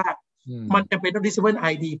บอกว่ามันจะเป็น Disable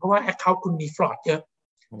ID เพราะว่า account คุณมี fraud เยอะ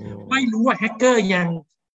ไม่รู้ว่าแฮกเกอร์ยัง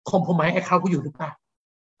คอมโพรไมซ์ account คุณอยู่หรือเปล่า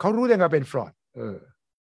เขารู้ได้ไงเป็น fraud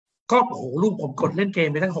ก็โอ้โหลูกผมกดเล่นเกม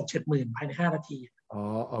ไปตั้ง 6-7 หมื่นภายใน5 นาที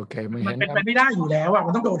โอเคมันเป็นไปไม่ได้อยู่แล้วมั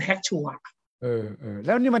นต้องโดนแฮกชัวร์แ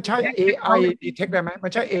ล้วนี่มันใช้ AI detect ได้ไหมมั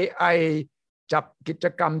นใช้ AI จับกิจ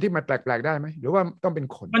กรรมที่มันแปลกๆได้ไหมหรือว่าต้องเป็น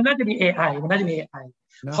คนมันน่าจะมี AI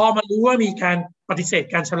พอมันรู้ว่ามีการปฏิเสธ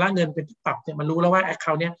การชำระเงินเป็นปรับเนี่ยมันรู้แล้วว่า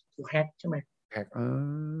account เนี้ยถูกแฮกใช่ไหมแฮก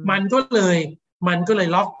มันก็เลย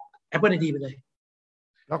ล็อก Apple ID ไปเลย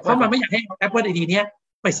เพราะมันไม่อยากให้ Apple ID เนี้ย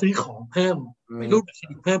ไปซื้อของเพิ่มไปรูดบัตรเคร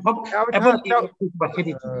ดิตเพิ่มเพราะ Apple ID คือบัตรเคร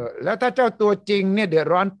ดิตแล้วถ้าเจ้าตัวจริงเนี่ยเดือด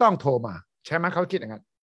ร้อนต้องโทรมาใช่ไหมเขาคิดอย่างนั้น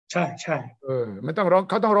ใช่มันต้อง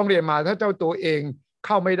เขาต้องร้องเรียนมาถ้าเจ้าตัวเองเ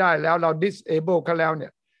ข้าไม่ได้แล้วเรา disable เขาแล้วเนี่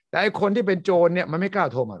ยแต่ไอคนที่เป็นโจรเนี่ยมันไม่กล้า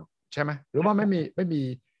โทรมาหรอกใช่ไหมหรือว่าไม่มี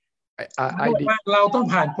ID เราต้อง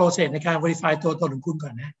ผ่านโปรเซสในการ verify ตัวตนของคุณก่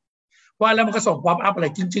อนนะว่าแล้วมันก็ส่ง pop up อะไร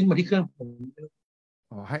จริงๆมาที่เครื่องผม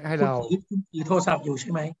ให้เราคุณถือโทรศัพท์อยู่ใช่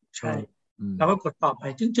ไหมใช่เราก็กดต่อไป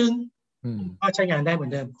จึ้งก็ใช้งานได้เหมือ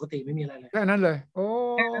นเดิมปกติไม่มีอะไรเลยแค่นั้นเลย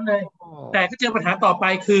แค่นั้นเลยแต่ก็เจอปัญหาต่อไป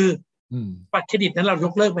คือบัตรเครดิตนั้นเราย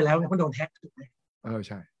กเลิกไปแล้วเพราะโดนแฮ็กถูกไหม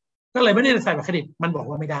ใช่ก็เลยไม่ได้ใส่บัตรเครดิตมันบอก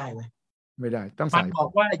ว่าไม่ได้เลยไม่ได้ต้องใส่มันบอก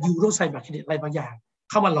ว่ายูต้องใส่บัตรเครดิตอะไรบางอย่าง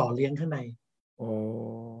เข้ามาหล่อเลี้ยงข้างใน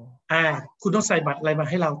คุณต้องใส่บัตรอะไรมา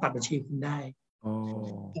ให้เราตัดบัญชีคุณได้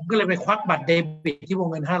ผมก็เลยไปควักบัตรเดบิตที่วง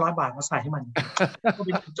เงิน500 บาทมาใส่ให้มันก็เ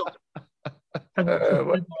ป็นจบทั้ง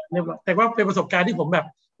เรียบร้อยแต่ว่าเป็นประสบการณ์ที่ผมแบบ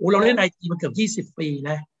เราเล่นไอทีมาเกือบ20 ปี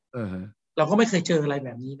นะเราก็ไม่เคยเจออะไรแบ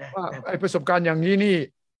บนี้นะไอประสบการณ์อย่างนี้นี่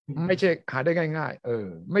ไม่ใช่หาได้ง่าย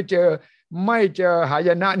ๆไม่เจอหาย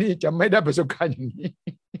นะนี่จะไม่ได้ประสบการณ์อย่างนี้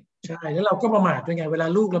ใช่แล้วเราก็ประมาทด้วยไงเวลา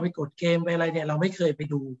ลูกเราไปกดเกมไปอะไรเนี่ยเราไม่เคยไป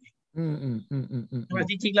ดูแต่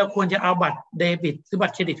จริงๆเราควรจะเอาบัตรเดบิตหรือบั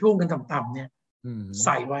ตรเครดิตที่วงเงินต่ำๆเนี่ยใ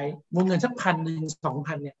ส่ไว้วงเงินสัก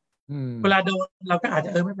1,000-2,000เนี่ยเวลาโดนเราก็อาจจะ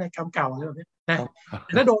ไม่เป็นกรรมเก่าอะไรแบบนี้นะ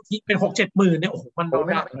ถ้าโดนทีเป็น6-7 หมื่นเนี่ยโอ้โหมันโดน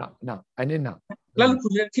หนักอันนี้หนักแล้วคุ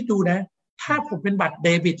ณคิดดูนะถ้าผมเป็นบัตรเด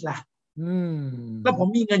บิตล่ะแล้วผม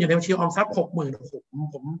มีเงินอยู่ในบัญชีออมทรัพย์60,000โอ้โห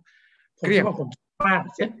ผมคิดว่าผมว่า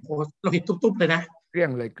เราผิดตุ๊บๆเลยนะเกลี้ย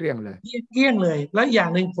งเลยแล้วอย่าง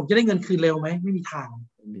หนึ่งผมจะได้เงินคืนเร็วไหมไม่มีทาง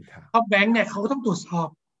เพราะแบงค์เนี่ยเขาก็ต้องตรวจสอบ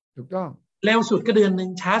ถูกต้องเร็วสุดก็เดือนนึง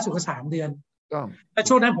ช้าสุดก็3 เดือนต้องแล้ว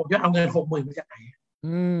ช่วงนั้นผมจะเอาเงิน60,000มาจากไหน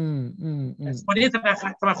วันนี้ส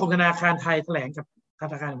มาคมธนาคารไทยแถลงกับธ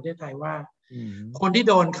นาคารแห่งประเทศไทยว่าคนที่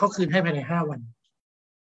โดนเขาคืนให้ภายใน5 วัน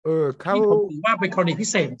เขาที่ผมถือว่าเป็นกรณีพิ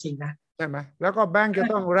เศษจริงนะใช่ไหมแล้วก็แบงก์จะ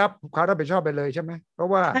ต้องรับความรับผิดชอบไปเลยใช่ไหมเพราะ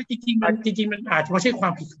ว่าจริงๆมันอาจจะไม่ใช่ควา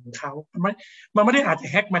มผิดของเขามันไม่ได้อาจจะ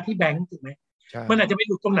แฮกมาที่แบงก์ถูกไหมมันอาจจะไม่ห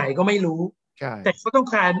ลุดตรงไหนก็ไม่รู้แต่เขาต้อ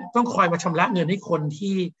งคอยมาชำระเงินให้คน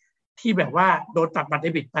ที่แบบว่าโดนตัดบัตรเด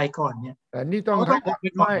บิตไปก่อนเนี่ยแต่นี่ต้อง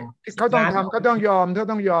ไม่เขาต้องทำเขาต้องยอม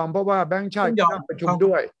เพราะว่าแบงก์ชาติต้องประชุม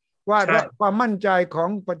ด้วยว่าความมั่นใจของ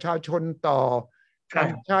ประชาชนต่อการ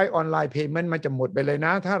ใช้ออนไลน์เพย์เมนต์มันจะหมดไปเลยน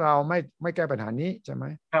ะถ้าเราไม่แก้ปัญหานี้ใช่ไหม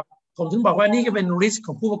ครับผมถึงบอกว่านี่ก็เป็นริสข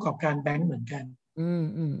องผู้ประกอบการแบงก์เหมือนกัน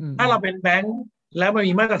ถ้าเราเป็นแบงก์แล้วมัน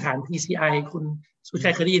มีมาตรฐาน PCI คุณสุชั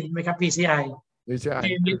ยเคยได้ยินไหมครับ PCI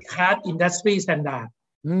Payment Card Industry Standard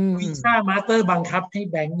วีซ่ามาสเตอร์บังคับให้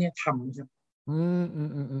แบงก์เนี่ยทำครับ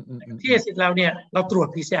ที่สิทธิ์เราเนี่ยเราตรวจ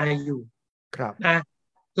PCI อยู่นะ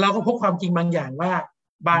เราก็พบความจริงบางอย่างว่า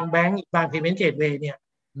บางแบงก์บาง Payment Gateway เนี่ย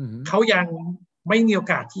เขายังไม่มีโอ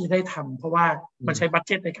กาสที่จะได้ทำเพราะว่ามันใช้บัดเ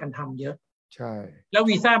จ็ตในการทำเยอะใช่แล้ว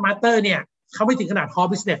วีซ่ามาสเตอร์เนี่ยเขาไม่ถึงขนาดคอ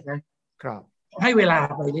บิสเนสนะครับให้เวลา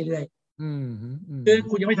ไปเรื่อยๆคือ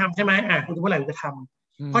คุณยังไม่ทำใช่ไหมคุณจะเมื่อไหร่จะท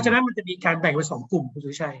ำเพราะฉะนั้นมันจะมีการแบ่งเป็น2 กลุ่มคุณ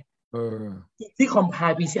สุชัยที่คอมไพ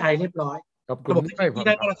ล์ PCI เรียบร้อยระบบที่ไ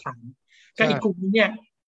ด้มาตรฐานกับอีกกลุ่มนี้เนี่ย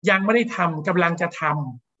ยังไม่ได้ทำกำลังจะท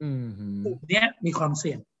ำกลุ่มนี้มีความเ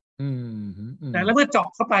สี่ยงนะแล้วเมื่อเจาะ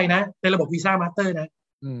เข้าไปนะในระบบวีซ่ามาสเตอร์นะ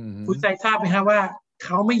คุณใจทราบไหมฮะว่าเข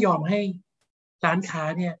าไม่ยอมให้ร้านค้า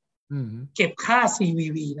เนี่ยเก็บค่า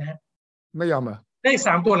CVV นะฮะไม่ยอมเหรอได้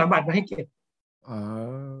3 ตัวหลังบัตรมาให้เก็บ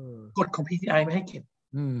กฎของ PCI ไม่ให้เก็บ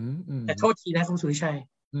แต่โทษทีนะคุณสุริชัย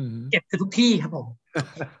เก็บทุกที่ครับผม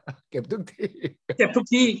เก็บทุก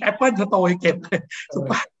ที่Apple Store เก็บถูก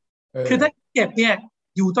ป่ะคือถ้าเก็บเนี่ย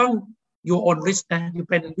อยู่ต้อง your own risk นะอยู่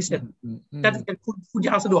เป็น business แต่คุณจะ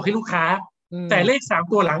เอาสะดวกให้ลูกค้าแต่เลข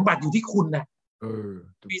3 ตัวหลังบัตรอยู่ที่คุณนะ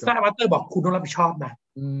วีซ่ามาสเตอร์บอกคุณต้องรับผิดชอบนะ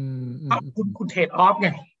เพราะคุณเทรดออฟไง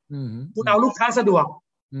คุณเอาลูกค้าสะดวก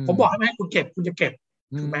ผมบอกให้คุณเก็บคุณจะเก็บ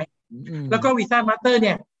ถูกไหมแล้วก็วีซ่ามาสเตอร์เ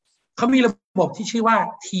นี่ยเขามีระบบที่ชื่อว่า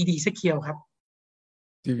TD Secure ครับ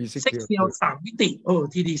Secure 3 มิติ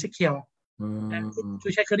TD Secure คุ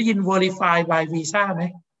ณเคยได้ยิน Verify by Visa ไหม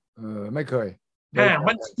ไม่เคย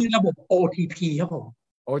มันคือระบบ OTP ครับผม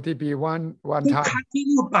OTP one ทุกครั้งที่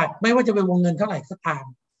รูดบัตรไม่ว่าจะเป็นวงเงินเท่าไหร่ก็ตาม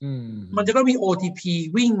มันจะต้องมี OTP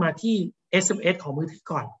วิ่งมาที่ SMS ของมือถือ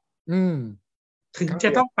ก่อนถึงจะ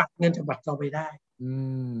ต้องปักเงินจากบัตรเราไปได้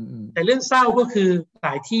แต่เรื่องเศร้าก็คือหล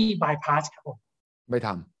ายที่ bypass ครับผมไม่ท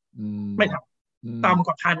ำต่ำก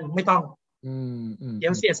ว่า1,000ไม่ต้องเดี๋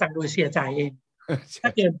ยวเสียสั่งโดยเสียจ่ายเองถ้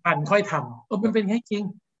าเกิน1,000ค่อยทำมันเป็นง่ายจริง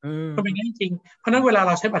มันเป็นง่ายจริงเพราะนั้นเวลาเ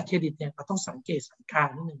ราใช้บัตรเครดิตเนี่ยเราต้องสังเกตสังการ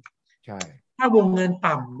นิดนึงใช่ถ้าวงเงิน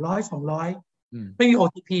ต่ำ100-200ไม่มี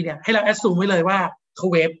OTP เนี่ยให้เราแอดซูมไว้เลยว่าเขา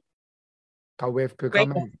เวฟคือ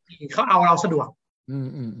เขาเอาเราสะดวก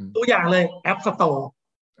ตัวอย่างเลยแอป Store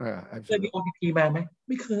เคยมี OTP มาไหมไ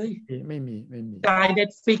ม่เคยไม่มีจ่าย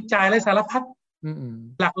Netflix จ่ายอะไรสารพัด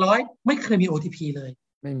หลักร้อยไม่เคยมี OTP เลย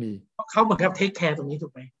ไม่มีเพราะเขาเหมือนกับเทคแคร์ตรงนี้ถู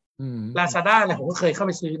กไหมLazada อะไรผมก็เคยเข้าไ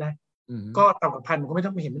ปซื้อนะก็ต่ำกว่า1,000ผมก็ไม่ต้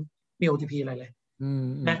องไปเห็นมี OTP อะไรเลย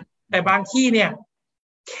นะแต่บางที่เนี่ย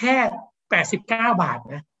แค่89 บาท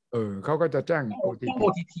นะเขาก็จะแจ้ง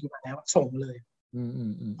OTP มาแล้วส่งเลย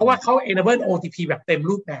เพราะว่าเขา enable OTP แบบเต็ม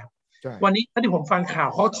รูปแบบวันนี้ที่ผมฟังข่าว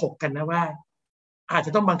เขาถกกันนะว่าอาจจ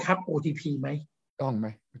ะต้องบังคับ OTP ไหมต้องไหม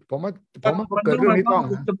ผมว่าเกิดเรื่องนี้ต้อง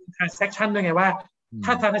นะจะมี transaction ด้วยไงว่าถ้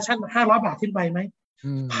า transaction 500 บาทขึ้นไปไหม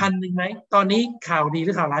1,000ไหมตอนนี้ข่าวดีห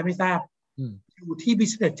รือข่าวร้ายไม่ทราบอยู่ที่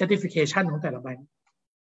business justification ของแต่ละแบงก์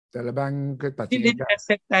คือตัดสิน ที่ risk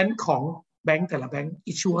acceptance ของแบงก์แต่ละแบงก์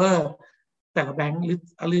issuer แต่ละแบงก์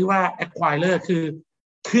หรือว่า acquirer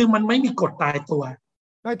คือมันไม่มีกฎตายตัว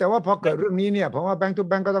แต่ว่าพอเกิดเรื่องนี้เนี่ยเพราะว่าแบงก์ทุก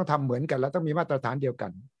แบงก์ก็ต้องทำเหมือนกันแล้วต้องมีมาตรฐานเดียวกั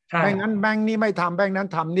นไม่งั้นแบงก์นี้ไม่ทำแบงก์นั้น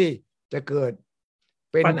ทำนี่จะเกิด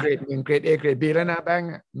เป็นเกรด1เกรด A เกรด B แล้วนะแบงก์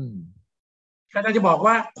เราจะบอก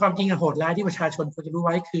ว่าความจริงโหดร้ายที่ประชาชนควรจะรู้ไ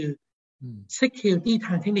ว้คือ security ท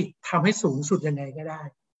างเทคนิคทำให้สูงสุดยังไงก็ได้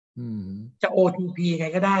จะ OTP ยังไง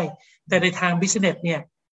ก็ได้แต่ในทาง business เนี่ย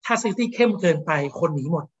ถ้า security เข้มเกินไปคนหนี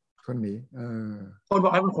หมดคนบอ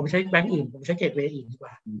กว่าผมใช้แบงก์อื่นผมใช้เกตเวย์อื่นดีก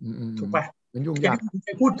ว่าถูกป่ะมันยุ่งยาก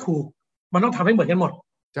พูดถูกมันต้องทำให้เหมือนกันหมด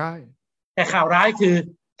ใช่แต่ข่าวร้ายคือ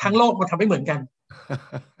ทั้งโลกมันทำให้เหมือนกัน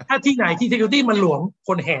ถ้าที่ไหนที่ security มันหลวมค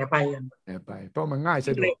นแห่ไปเพราะมันง่ายส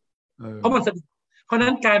ะดวกเพราะมันสะดวกเพราะนั้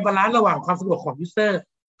นการบาลานซ์ระหว่างความสะดวกของ user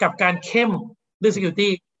กับการเข้มเรื่อง security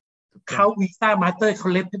เขา Visa Master เขา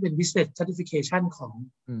เล็บให้เป็น business certification ของ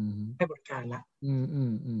ให้บริการละ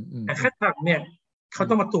แต่ขั้นต่ำเนี่ยเขา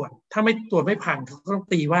ต้องมาตรวจถ้าไม่ตรวจไม่ผ่านเขาก็ต้อง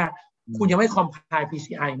ตีว่าคุณยังไม่ comply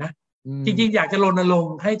PCI นะจริงๆอยากจะรณรง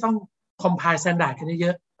ค์ให้ต้อง comply standard กันเย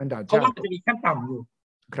อะๆเพราะว่ามันจะมีขั้นต่ำอยู่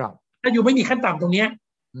ครับถ้าอยู่ไม่มีขั้นต่ำตรงนี้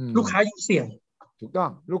ลูกค้ายุ่งเสี่ยงถูกต้อง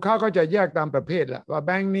ลูกค้าก็จะแยกตามประเภทแหละว่าแบ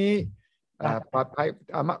งค์นี้ปลอดภัย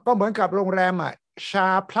ก็เหมือนกับโรงแรมชา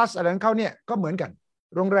plus อะไรของเขาเนี่ยก็เหมือนกัน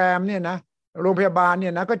โรงแรมเนี่ยนะโรงพยาบาลเนี่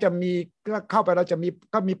ยนะก็จะมีเข้าไปเราจะมี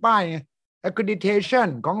ก็มีป้ายไง accreditation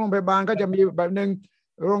ของโรงพยาบาลก็จะมีแบบนึง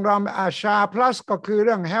โรงแรมชา plus ก็คือเ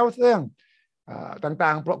รื่อง health เรื่องต่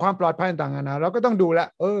างๆความปลอดภัยต่างๆนะเราก็ต้องดูแล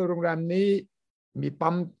โรงแรมนี้มี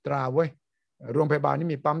ปั๊มตราไว้โรงพยาบาลนี้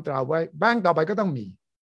มีปั๊มตราไว้แบงก์ต่อไปก็ต้องมี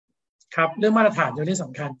ครับเรื่องมาตรฐานเป็นเรื่องส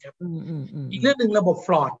ำคัญครับอีกเรื่องหนึ่งระบบ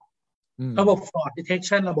fraud ระบบ fraud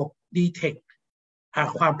detection ระบบ detect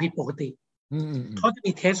ความผิดปกติเขาจะ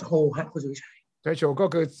มี test hole ฮะคุณสุวิชัย test hole ก็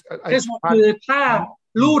คือ test hole คือถ้า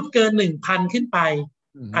รูดเกิน 1,000 ขึ้นไป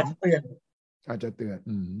อาจจะเตือน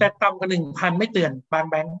แต่ต่ำกว่า 1,000 ไม่เตือนบาง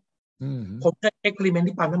แบงค์ผมเคย experiment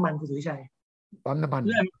ที่ปั๊มน้ำมันคุณสุวิชัยปั๊มน้ำมัน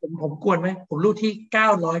ผมกวนไหมผมรูดที่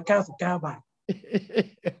999 บาท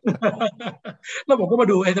แล้วผมก็มา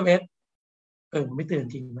ดู SMS ไม่เตือน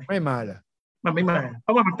จริงไหมไม่มาเหรอมันไม่มาเพร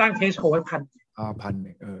าะว่ามันตั้ง test hole ไว้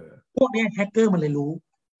1,000พวกนี้แฮกเกอร์มันเลยรู้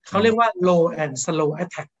เขาเรียกว่า low and slow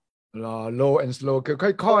attack low and slow คือ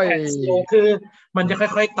ค่อยๆ slow คือมันจะ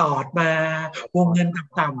ค่อยๆตอดมาวงเงิน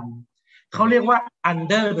ต่ำๆเขาเรียกว่า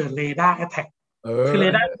under the radar attack คือเร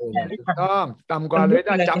ดาร์ต้องต่ำกว่าเรด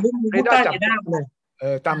าร์จับเลย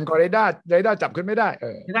ต่ำกว่าเรดาร์จับขึ้นไม่ได้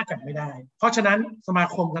เรดาร์จับไม่ได้เพราะฉะนั้นสมา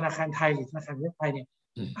คมธนาคารไทยหรือธนาคารประเทศไทยเนี่ย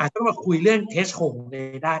อาจจะมาคุยเรื่องเทสโคงเร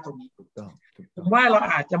ดาร์ตรงนี้ผมว่าเรา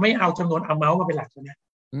อาจจะไม่เอาจำนวนเอาเมาส์มาเป็นหลักนะ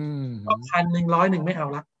ก็1,000 100ไม่เอา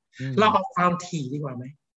ละเราเอาความถี่ดีกว่าไหม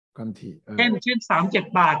ความถี่เช่น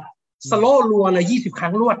37 บาทสโลว์รัวเลย20 ครั้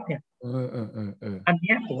งรวดเนี่ยอัน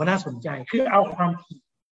นี้ผมว่าน่าสนใจคือเอาความถี่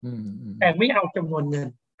แต่ไม่เอาจำนวนเงิน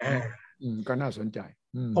ก็น่าสนใจ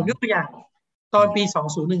ผมยกตัวอย่างตอนปี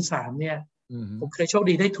 2013เนี่ยผมเคยโชค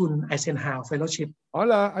ดีได้ทุน Eisenhower Fellowship เ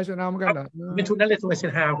หรอ Eisenhower เหมือนกันเหรอเป็นทุนนั่นเลยทุน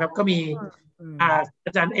Eisenhower ครับก็มีอ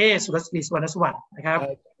าจารย์สุรศรีสุวรรณสวัสดิ์นะครับ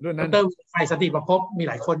ดร.ไฟสติประพบมี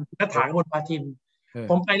หลายคนคุณณฐา บนวาทิน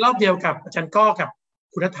ผมไปรอบเดียวกับอาจารย์ก้อกับ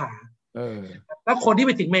คุณณฐาแล้วคนที่ไ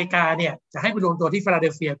ปถึงอเมริกาเนี่ยจะให้ไปรวมตัวที่ฟิลาเด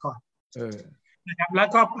ลเฟียก่อนนะครับแล้ว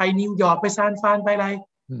ก็ไปนิวยอร์กไปซานฟรานไปอะไร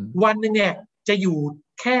วันหนึ่งเนี่ยจะอยู่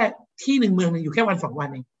แค่ที่หนึ่งเมืองนึงอยู่แค่วัน2 วัน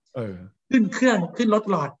เองขึ้นเครื่องขึ้นรถ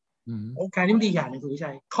หลอดโครงการนี้มันดีอย่างนึงคุณวิ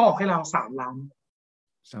ชัยข้อให้เรา3 ล้า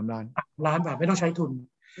นบาทไม่ต้องใช้ทุน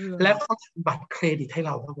แล้วเขาทำบัตรเครดิตให้เ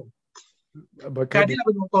ราครับผมการที่เราไ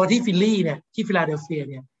ปรวมตัวที่ฟิลลี่เนี่ยที่ฟิลาเดลเฟีย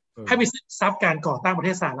เนี่ยให้ไปซับการก่อตั้งประเท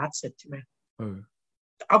ศสหรัฐเสร็จใช่ไหม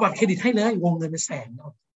เอาบัตรเครดิตให้เลยวงเงินเป็น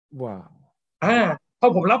100,000ว้าวพอ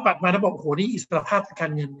ผมรับบัตรมาแล้วบอกโอ้โหนี่อิสรภาพทางกา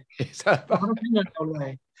รเงินเนี่ยเราต้องใช้เงินเอาเลย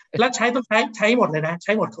แล้วต้องใช้หมดเลยนะใ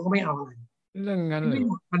ช้หมดเขาก็ไม่เอาเลยเรื่องงั้นเลย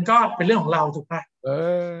มันก็เป็นเรื่องของเราถูกป่ะ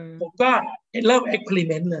ผมก็เริ่ม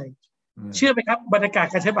experiment เลยเชื่อไหมครับบรรยากาศ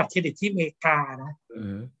การใช้บัตรเครดิตที่อเมริกานะ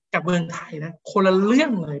กับเมืองไทยนะคนละเรื่อ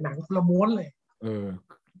งเลยหนังคนละม้วนเลย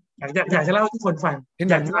อยากจะเล่าให้ทุกคนฟัง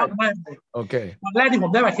อยากจะเล่ามากเลยวันแรกที่ผ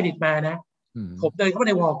มได้บัตรเครดิตมานะผมเดินเข้าไปใ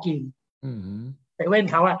นวอลกินแต่เว้น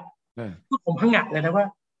เขาอะผมพังงะเลยนะว่า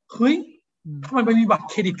เฮ้ยทำไมมันมีบัตร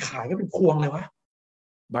เครดิตขายก็เป็นพวงเลยวะ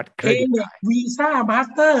บัตรเครดิตวีซ่ามาส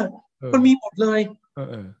เตอร์มันมีหมดเลย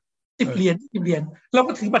10 เหรียญเรา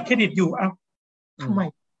ก็ถือบัตรเครดิตอยู่เอ้าทำ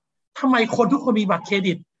ไมคนทุกคนมีบัตรเคร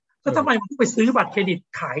ดิตแล้วทำไมมันต้องไปซื้อบัตรเครดิต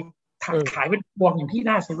ขายเป็นพวงอยู่ที่ห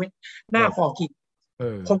น้าเซเว่นหน้าฟอร์กิ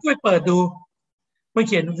ผมก็ไปเปิดดูมันเ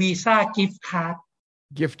ขียนวีซ่ากิฟต์การ์ด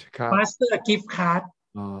มาสเตอร์กิฟต์การ์ด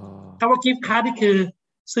คำว่ากิฟต์การ์ดนี่คือ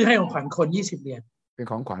ซื้อให้ของขวัญคน20 เหรียญเป็น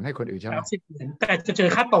ของขวัญให้คนอื่นใช่ไหม30 เหรียญแต่จะเจอ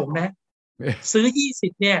ค่าตรงนะซื้อ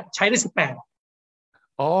20เนี่ยใช้ได้18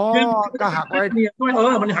ก็หักไว้ด้วย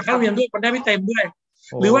มันหักค่าธรรมเนียมด้วยมันได้ไม่เต็มด้วย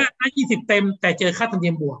หรือว่าถ้า20เต็มแต่เจอค่าธรรมเนี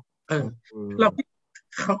ยมบวกเรา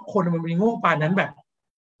คนมันมีโง่ปานนั้นแบบ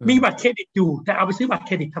มีบัตรเครดิตอยู่แต่เอาไปซื้อบัตรเค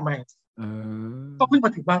รดิตทำไมก็เพิ่งม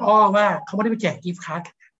าถึงบางอ้อว่าเขาไม่ได้ไปแจกกิฟต์การ์ด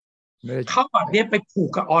เขาบัตรเนี้ยไปผูก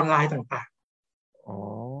กับออนไลน์ต่าง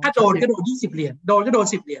ๆถ้าโดนก็โดน20 เหรียญโดนก็โดน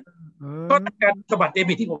10 เหรียญก็การกับบัตรเด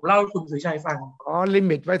บิตที่ผมเล่าให้คุณสุชัยฟังลิ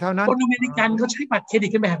มิตไว้เท่านั้นคนอเมริกันเขาใช้บัตรเครดิ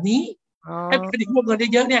ตกันแบบนี้ให้เครดิตรวมเงิน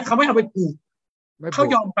เยอะๆเนี่ยเขาไม่เอาไปผูกเขา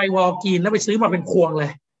ยอมไปวอลกินแล้วไปซื้อมาเป็นพวงเล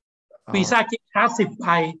ยวีซ่ากิฟต์การ์ด10 ใบ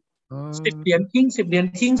10 เหรียญทิ้ง10 เหรียญ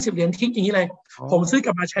ทิ้ง10 เหรียญทิ้งอย่างนี้เลยผมซื้อก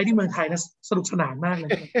ลับมาใช้ที่เมืองไทยนะสนุกสนานมากเลย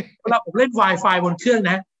เวลาผมเล่น Wi-Fi บนเครื่อง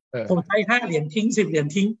นะผมใช้5 เหรียญทิ้ง10 เหรียญ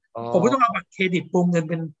ทิ้งผมไม่ต้องเอาบัตรเครดิตปรุงเงิน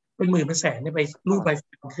เป็นหมื่นเป็นแสนเนี่ยไปรูดไป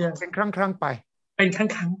เครื่องเป็นครั้งไปเป็นค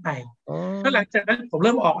รั้งไปแล้วหลังจากนั้นผมเ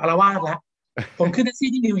ริ่มออกอาละวาดแล้วผมขึ้นแท็กซี่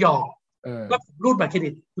ที่นิวยอร์กแล้วผมรูดบัตรเครดิ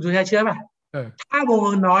ตคุณจะเชื่อป่ะถ้าวงเ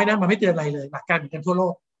งินน้อยนะมันไม่เตือนอะไรเลยหลักการเหมือนกันทั่วโล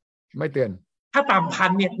กไม่เตือนถ้าต่ำ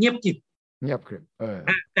1,000เนี่ยเงียบกิบ เงียบขึ้น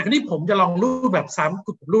แต่คราวนี้ผมจะลองรูดแบบซ้ำผ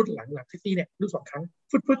มรูดหลังแท็กซี่เนี่ยรูด2 ครั้ง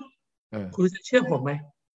ฟึดคุณจะเชื่อผมไหม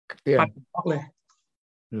ปัดล็อกเลย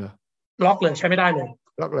ล็อกเลยใช้ไม่ได้เลย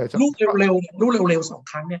ล็อกเลยรูดเร็วๆรูดเร็วๆ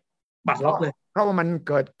2 ครั้งเนี่ยบัตรล็อกเลยเพราะว่ามัน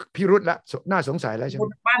เกิดพิรุธแล้วน่าสงสัยแล้วใช่ไหม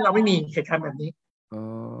บ้านเราไม่มีเหตุการณ์แบบนี้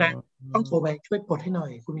นะต้องโทรไปช่วยปลดให้หน่อ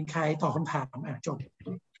ยคุณเป็นใครตอบคำถามจบ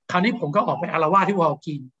คราวนี้ผมก็ออกไปอาละวาดที่วอล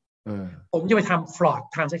กินผมจะไปทำ fraud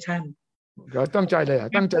transaction เราตั้งใจเลย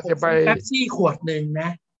ตั้งใจจะไปเป๊ปซี่ขวดหนึ่งนะ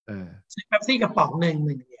ซื้อเป๊ปซี่กระป๋องหนึ่ง1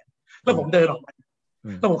 เหรียญแล้วผมเดินออกมา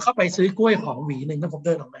แล้วผมเข้าไปซื้อกล้วยหอมหวี1แล้วผมเ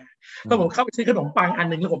ดินออกมาแล้วผมเข้าไปซื้อขนมปังอัน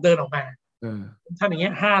นึงแล้วผมเดินออกมาทำอย่างเงี้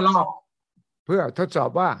ย5 รอบเพื่อทดสอ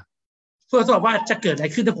บว่าจะเกิดอะไร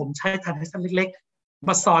ขึ้นถ้าผมใช้transactionเล็กๆม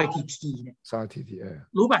าซอยทีเนี่ยซอยที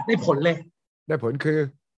รู้ป่ะได้ผลเลยได้ผลคือ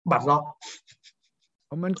บัตรล็อก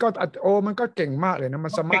มันก็เก่งมากเลยนะมั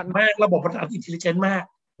นสมาร์ทมากระบบมันอินเทลลิเจนต์มาก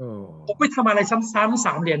ผมไปทำอะไรซ้ำๆ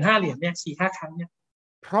3 เหรียญ5 เหรียญเนี่ย4-5 ครั้งเนี่ย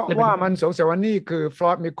เพราะว่ามันสงสัยว่านี่คือฟล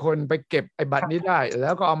อดมีคนไปเก็บไอ้บัตรนี้ได้แล้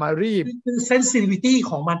วก็เอามารีบคือเซนซิทิวิตี้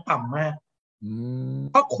ของมันต่ำมาก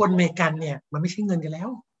เพราะคนอเมริกันเนี่ยมันไม่ใช่เงินกันแล้ว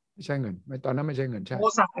ไม่ใช่เงินตอนนั้นไม่ใช่เงินใช่โท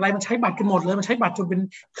รศัพท์อะไรมันใช้บัตรกันหมดเลยมันใช้บัตรจนเป็น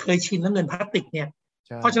เคยชินแล้วเงินพลาสติกเนี่ย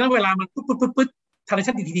เพราะฉะนั้นเวลามันปึ๊ดทรานแซค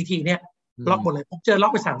ชั่นทีเนี่ยล็อกหมดเลยผมเจอล็อ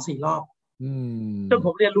กไป3-4 รอบจนผ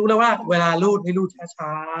มเรียนรู้แล้วว่าเวลารูดให้รูดช้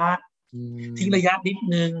าๆทิ้งระยะนิด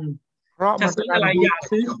นึงจะซื้ออะไรอย่า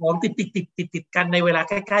ซื้อของติดกันในเวลา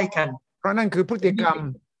ใกล้ๆกันเพราะนั่นคือพฤติ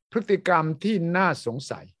กรรมที่น่าสง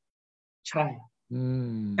สัยใช่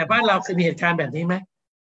แต่บ้านเราเคยมีเหตุการณ์แบบนี้ไหม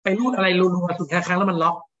ไปรูดอะไรรัวๆถึง5 ครั้งแล้วมันล็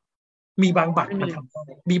อกมีบางบัตรมันทำได้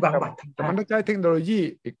มีบางบัตรทำได้มันต้องใช้เทคโนโลยี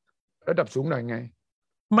อีกระดับสูงหน่อยไง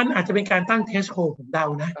มันอาจจะเป็นการตั้งเทรชโฮลด์ผมเดา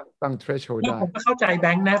นะตั้งเทรชโฮลด์ได้ผมก็เข้าใจแบ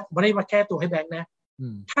งค์นะผมไม่ได้มาแก้ตัวให้แบงค์นะ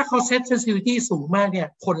ถ้าเขาเซตเซนซิทิวิตี้สูงมากเนี่ย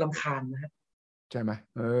คนรำคาญนะใช่ไหม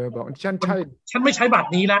บอกฉันไม่ใช้บัตร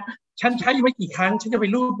นี้ละฉันใช้ไม่กี่ครั้งฉันจะไป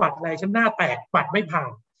รูดบัตรอะไรฉันหน้าแตกบัตรไม่ผ่าน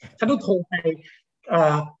ฉันต้องโทรไป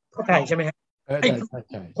เข้าใจใช่ไหมครับ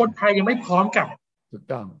คนไทยยังไม่พร้อมกับถูก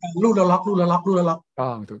ต้องรูดแล้วล็อกถู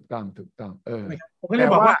กต้องผมก็เลย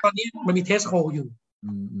บอกว่าตอนนี้มันมีเทสโคอยู่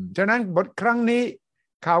ฉะนั้นบทครั้งนี้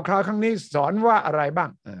ข่าวครั้งนี้สอนว่าอะไรบ้าง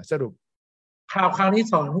สรุปข่าวนี้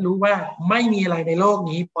สอนให้รู้ว่าไม่มีอะไรในโลก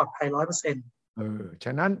นี้ปลอดภัย 100%ฉ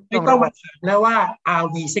ะนั้นไม่ต้องมาถามแล้วว่า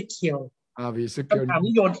RV secure คำถาม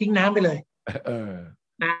นี้โยนทิ้งน้ำไปเลย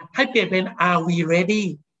นะให้เปลี่ยนเป็น RV ready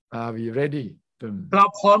เรา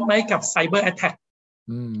พร้อมไหมกับ cyber attack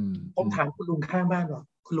ผมถามคุณลุงข้างบ้านว่า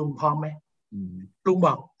คุณลุงพร้อมไหมลุงบ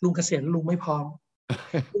อกลุงเกษียณลุงไม่พร้อม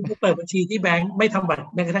ลุงจะเปิดบัญชีที่แบงค์ไม่ทำบัตร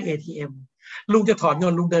แม้กระทั่ง ATM ลุงจะถอนเงิ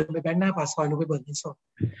นลุงเดินไปแบงค์หน้าปากซอยลุงไปเบิกเงินสด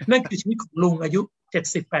นั่นคือชีวิตของลุงอายุ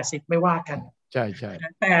 70-80 ไม่ว่ากันใช่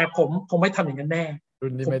แต่ผมไม่ทำอย่างนั้นแน่รุ่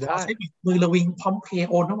นนี้ไม่ได้ใช้มือระวิงพร้อมเพย์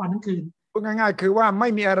โอนทั้งวันทั้งคืนพูดง่ายๆคือว่าไม่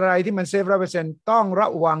มีอะไรที่มันเซฟ 100% ต้องระ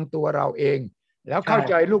วังตัวเราเองแล้วเข้า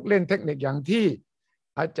ใจลูกเล่นเทคนิคอย่างที่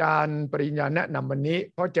อาจารย์ปริญญาแนะนำวันนี้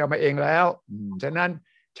เพราะเจอมาเองแล้วฉะนั้น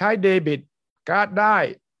ใช้เดบิตการ์ดได้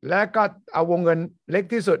และก็เอาวงเงินเล็ก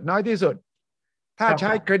ที่สุดน้อยที่สุดถ้าใ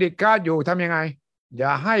ช้เครดิตการ์ดอยู่ทำยังไงอย่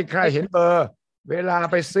าให้ใครเห็นเบอร์เวลา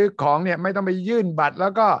ไปซื้อของเนี่ยไม่ต้องไปยื่นบัตรแล้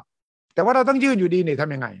วก็แต่ว่าเราต้องยื่นอยู่ดีนี่ท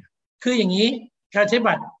ำยังไงคืออย่างนี้การใช้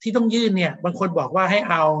บัตรที่ต้องยื่นเนี่ยบางคนบอกว่าให้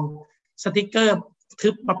เอาสติ๊กเกอร์ทึ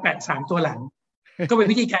บมาแปะ3 ตัวหลัง ก็เป็น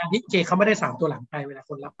วิธีการที่เขาไม่ได้3 ตัวหลังไปเวลา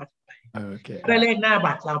คนรับบัตรไปได้เลขหน้า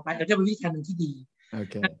บัตรเราไปก็เป็นวิธีการหนึ่งที่ดี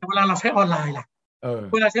แต่เวลาเราใช้ออนไลน์ล่ะ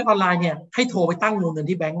เวลาใช้ออนไลน์เนี่ยให้โทรไปตั้งวงเงิน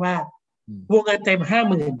ที่แบงก์ว่าวงเงินเต็ม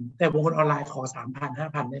 50,000 แต่วงเงินออนไลน์ขอ 3,000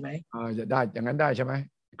 5,000 ได้ไหมจะได้อย่างนั้นได้ใช่ไหม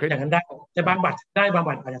อย่างนั้นได้แต่บางบัตรได้บาง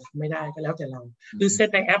บัตรอาจจะทำไม่ได้ก็แล้วแต่เราหรือเซต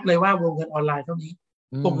ในแอปเลยว่าวงเงินออนไลน์เท่านี้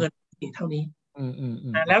วงเงินเท่านี้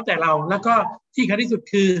แล้วแต่เราแล้วก็ที่สำคัญที่สุด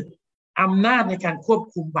คืออำนาจในการควบ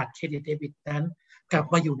คุมบัตรเครดิตเดบิตนั้นกลับ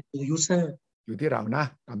มาอยู่ในมือยูเซอร์อยู่ที่เรานะ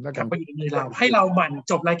กลับมาอยู่ในมือเราให้เราหมั่น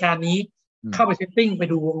จบรายการนี้เข้าไปเซตติ้งไป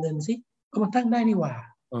ดูวงเงินสิมันตั้งได้นี่หว่า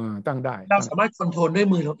ตั้งได้เราสามารถคอนโทรลด้วย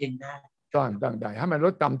มือเราเองได้ตั้งได้ให้มันล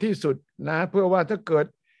ดต่ำที่สุดนะเพื่อว่าถ้าเกิด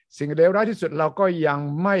สิ่งเลวร้ายที่สุดเราก็ยัง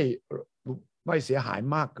ไม่เสียหาย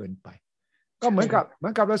มากเกินไปก็เหมือน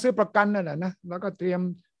กับเราซื้อประกันนั่นแหละนะแล้วก็เตรียม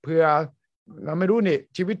เผื่อเราไม่รู้นี่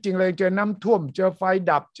ชีวิตจริงเลยเจอน้ำท่วมเจอไฟ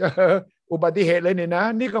ดับเจออุบัติเหตุเลยนี่นะ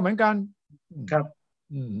นี่ก็เหมือนกันครับ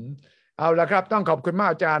เอาละครับต้องขอบคุณมาก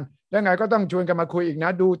อาจารย์แล้วไงก็ต้องชวนกันมาคุยอีกน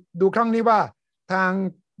ะดูครั้งนี้ว่าทาง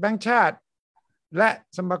แบงก์ชาติและ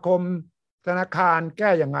สมาคมธนาคารแก้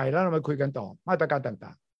อย่างไงแล้วเรามาคุยกันต่อมาตรการต่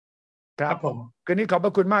างๆครับผมคืนนี้ขอบพร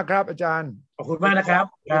ะคุณมากครับอาจารย์ขอบคุณมากนะครับ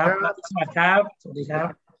ครับสวัสดีครับสวัสดีครับ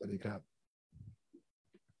สวัสดีครับ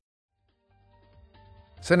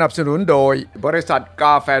สนับสนุนโดยบริษัทก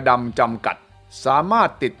าแฟดำจำกัด สามารถ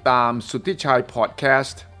ติดตามสุทธิชัย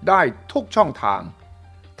Podcast ได้ทุกช่องทาง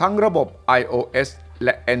ทั้งระบบ iOS แล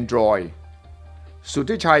ะ Android สุท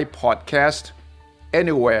ธิชัย Podcast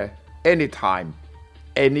Anywhere Anytime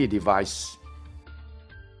Any Device